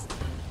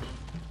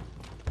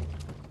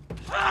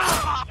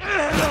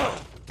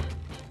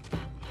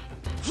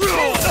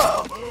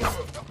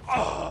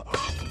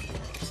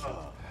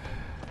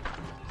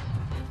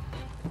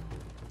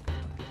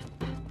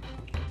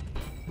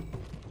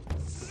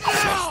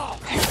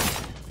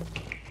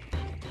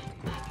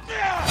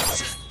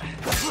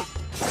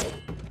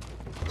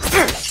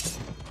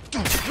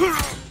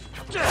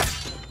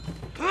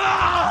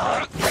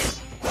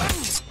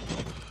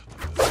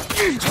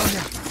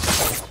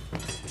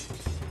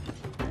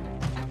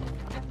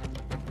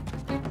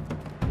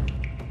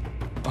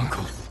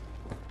 Uncle,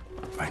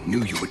 I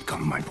knew you would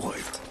come, my boy.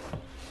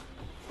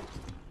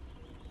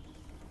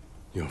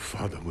 Your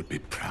father would be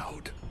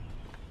proud.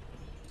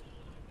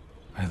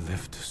 I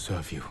live to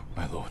serve you,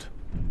 my lord.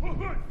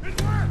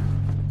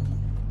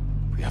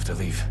 We have to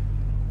leave.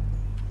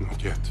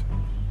 Not yet.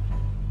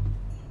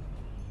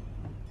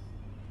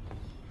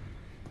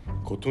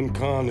 Khotun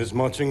Khan is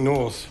marching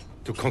north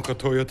to conquer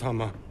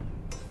Toyotama.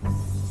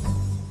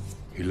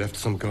 He left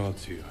some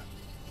guards here.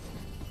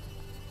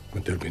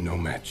 But there'll be no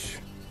match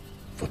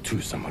for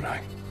 2 samurai.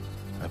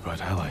 I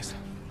brought allies.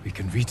 We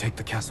can retake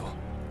the castle.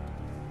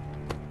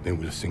 They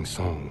will sing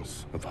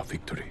songs of our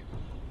victory.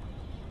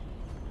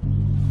 We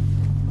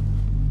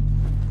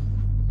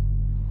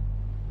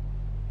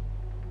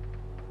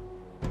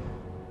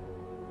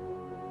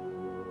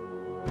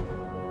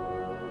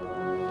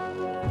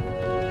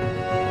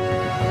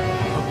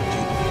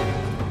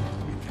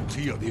can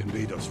clear the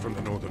invaders from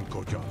the northern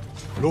courtyard.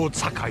 Lord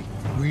Sakai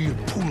will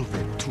pull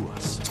them to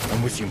us.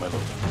 I'm with you, my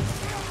lord.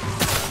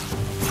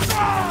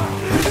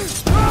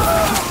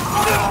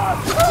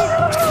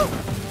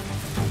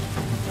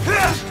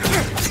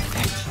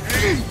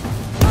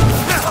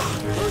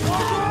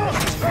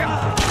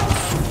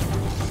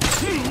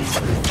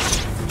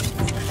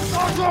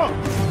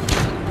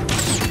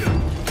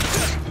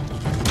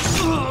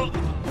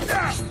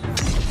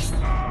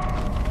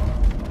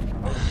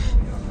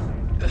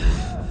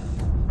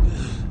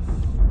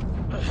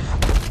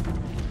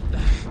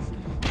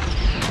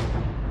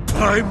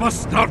 I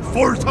must not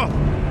falter!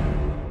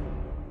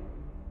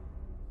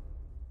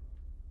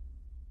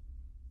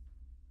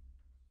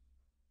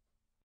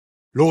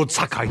 Lord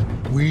Sakai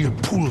will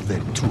pull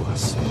them to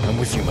us. I'm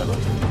with you, my lord.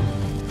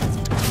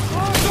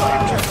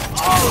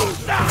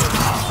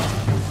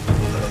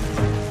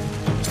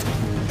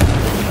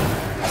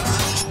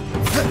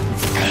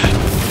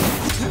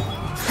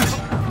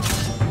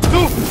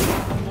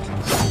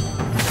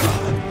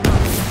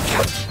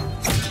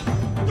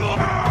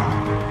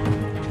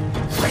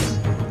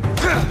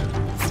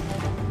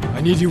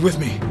 I need you with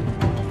me.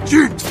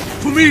 Jin,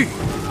 for me!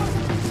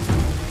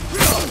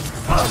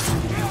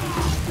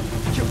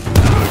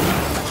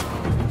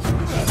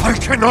 I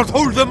cannot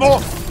hold them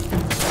off!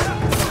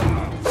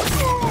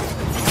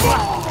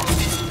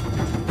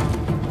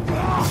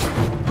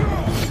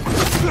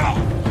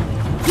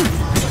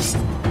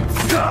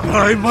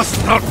 I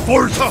must not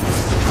falter!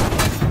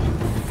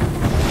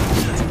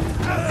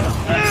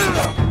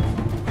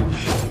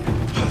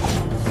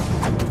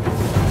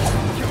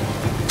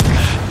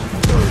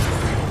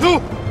 No!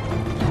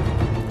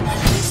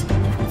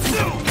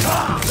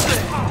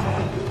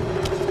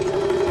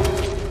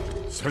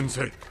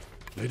 Sensei,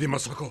 Lady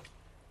Masako,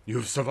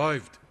 you've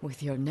survived.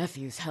 With your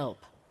nephew's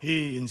help.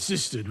 He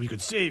insisted we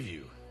could save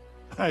you.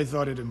 I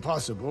thought it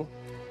impossible,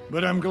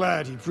 but I'm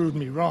glad he proved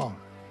me wrong.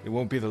 It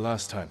won't be the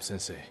last time,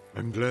 Sensei.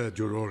 I'm glad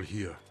you're all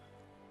here.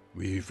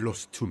 We've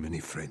lost too many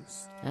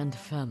friends. And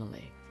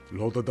family.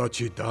 Lord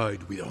Adachi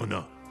died with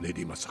honor,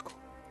 Lady Masako.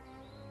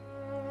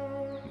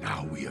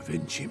 Now we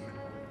avenge him,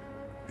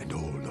 and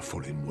all the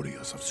fallen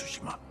warriors of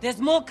Tsushima. There's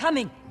more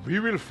coming. We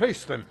will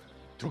face them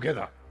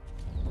together.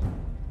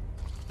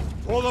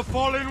 For the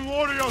fallen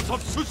warriors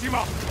of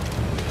Tsushima!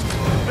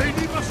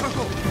 Lady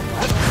Masako!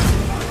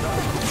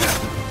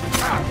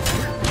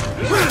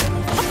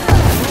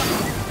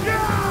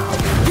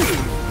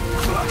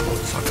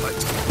 Lord Sakai,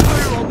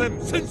 fire on them,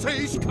 Sensei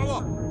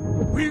Ishikawa!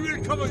 We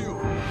will cover you!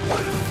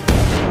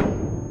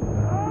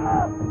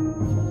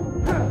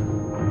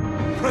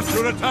 Press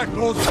your attack,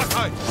 Lord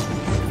Sakai!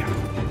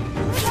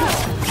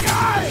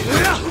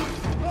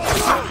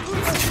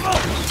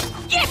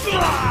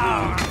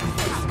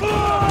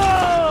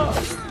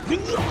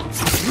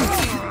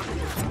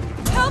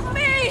 Help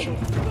me!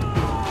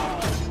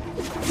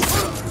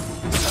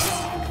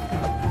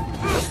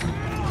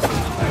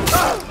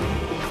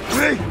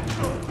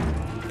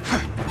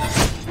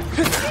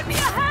 Give me a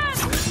hand!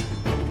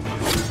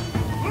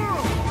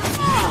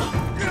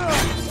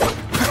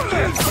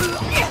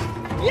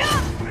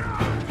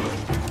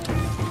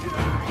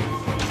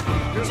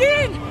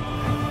 Jean!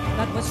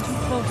 That was too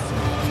close.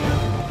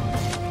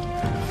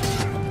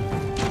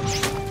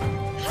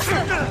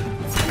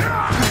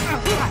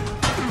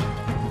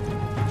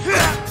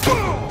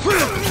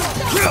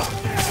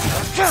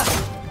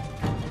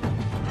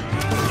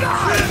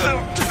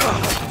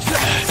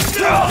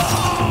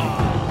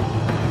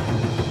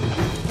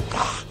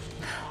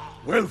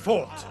 Well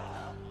fought.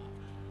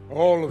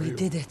 All of you. We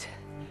did it.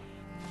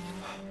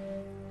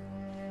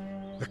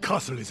 The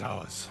castle is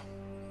ours.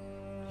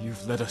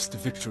 You've led us to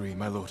victory,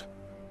 my lord.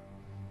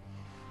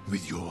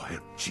 With your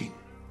help, Jin.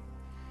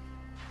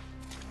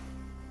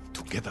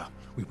 Together,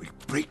 we will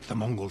break the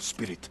Mongol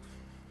spirit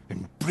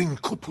and bring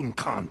Khotun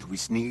Khan to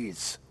his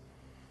knees.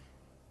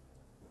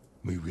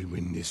 We will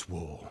win this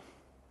war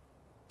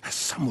as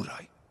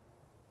samurai.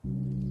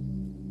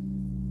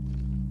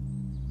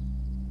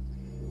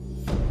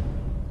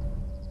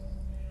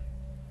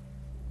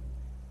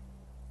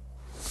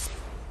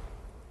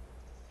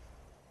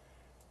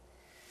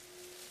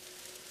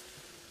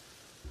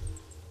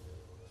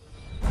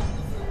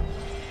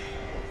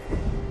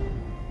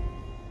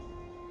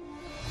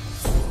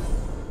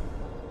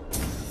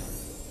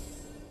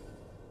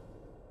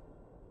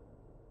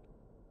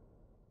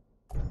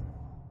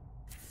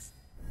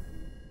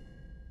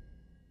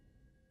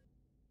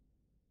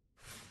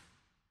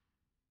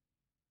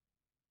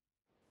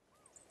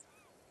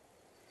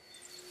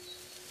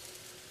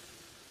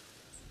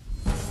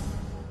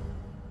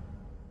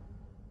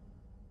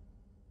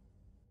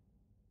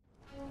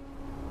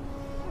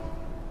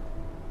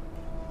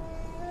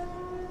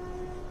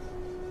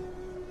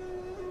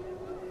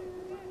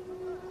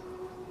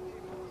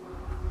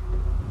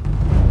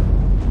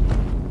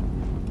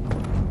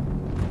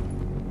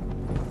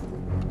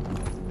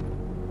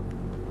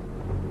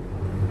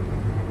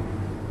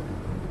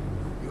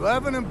 You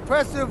have an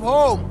impressive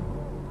home.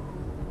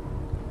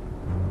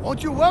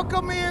 Won't you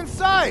welcome me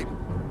inside?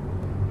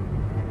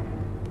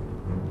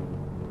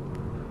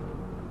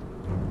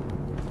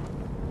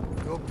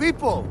 Your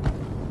people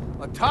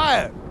are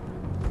tired,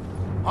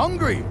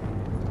 hungry,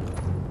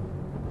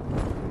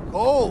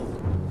 cold.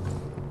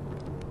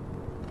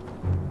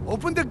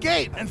 Open the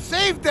gate and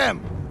save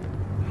them!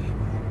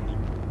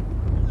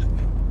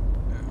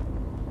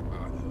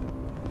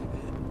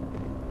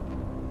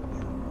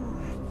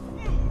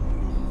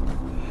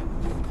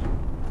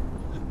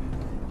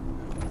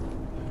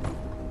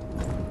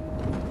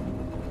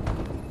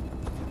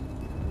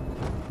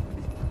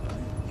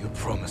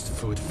 Promised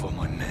food for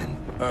my men.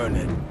 Earn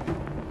it.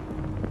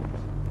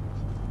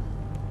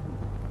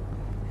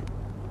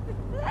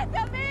 Let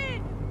them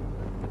in!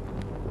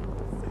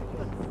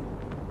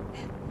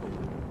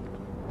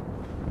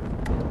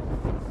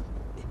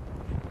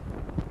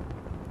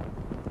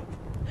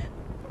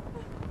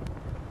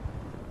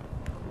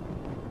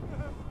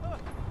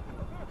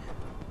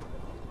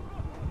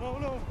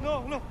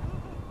 No.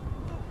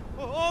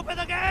 Open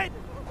the gate!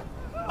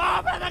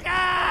 Open the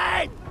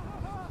gate!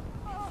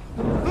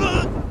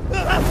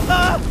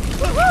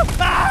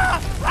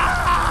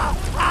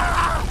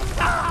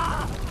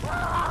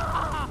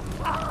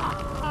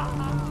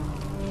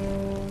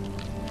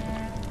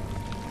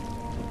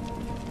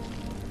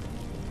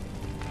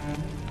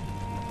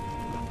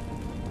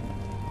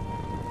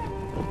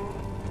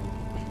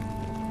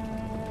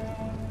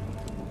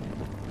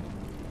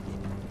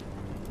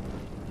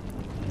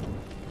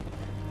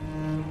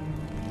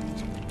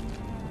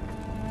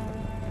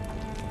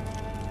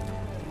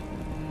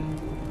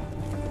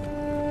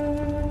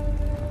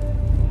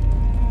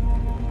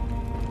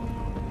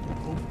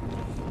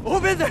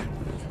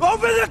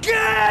 Open the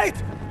gate!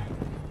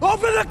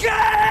 Open the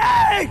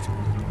gate!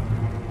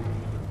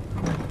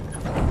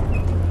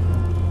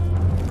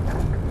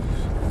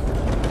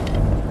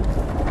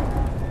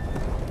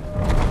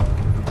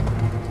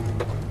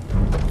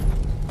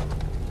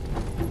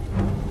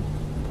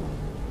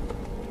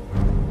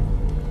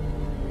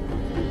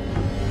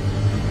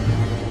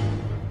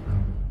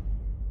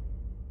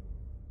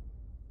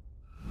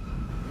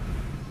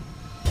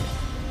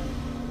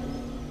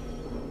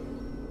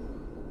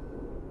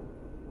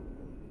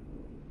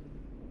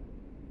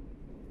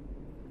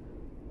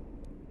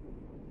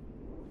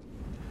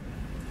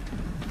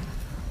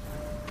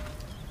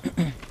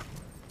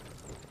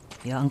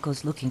 Your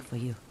uncle's looking for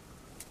you.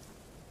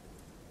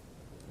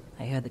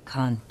 I heard the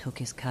Khan took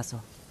his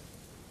castle.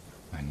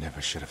 I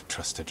never should have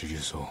trusted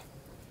Ryuzo.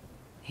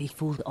 He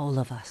fooled all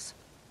of us.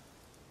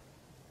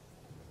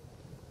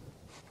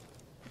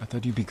 I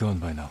thought you'd be gone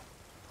by now.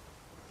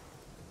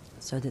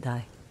 So did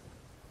I.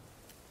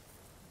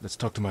 Let's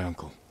talk to my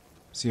uncle.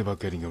 See about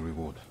getting your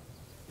reward.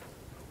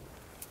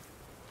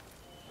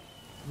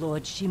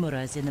 Lord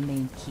Shimura is in the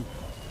main keep.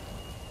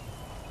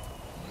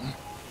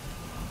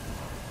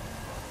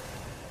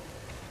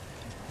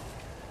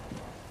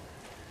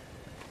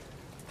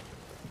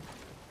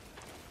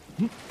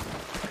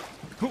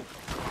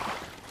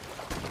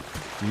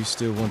 Do you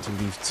still want to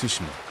leave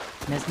Tsushima?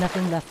 There's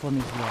nothing left for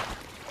me here.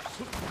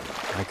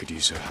 I could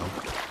use your help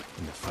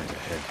in the fight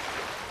ahead.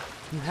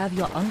 You have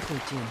your uncle,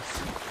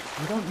 James.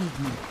 You don't need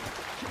me.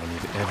 I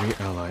need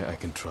every ally I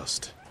can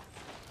trust.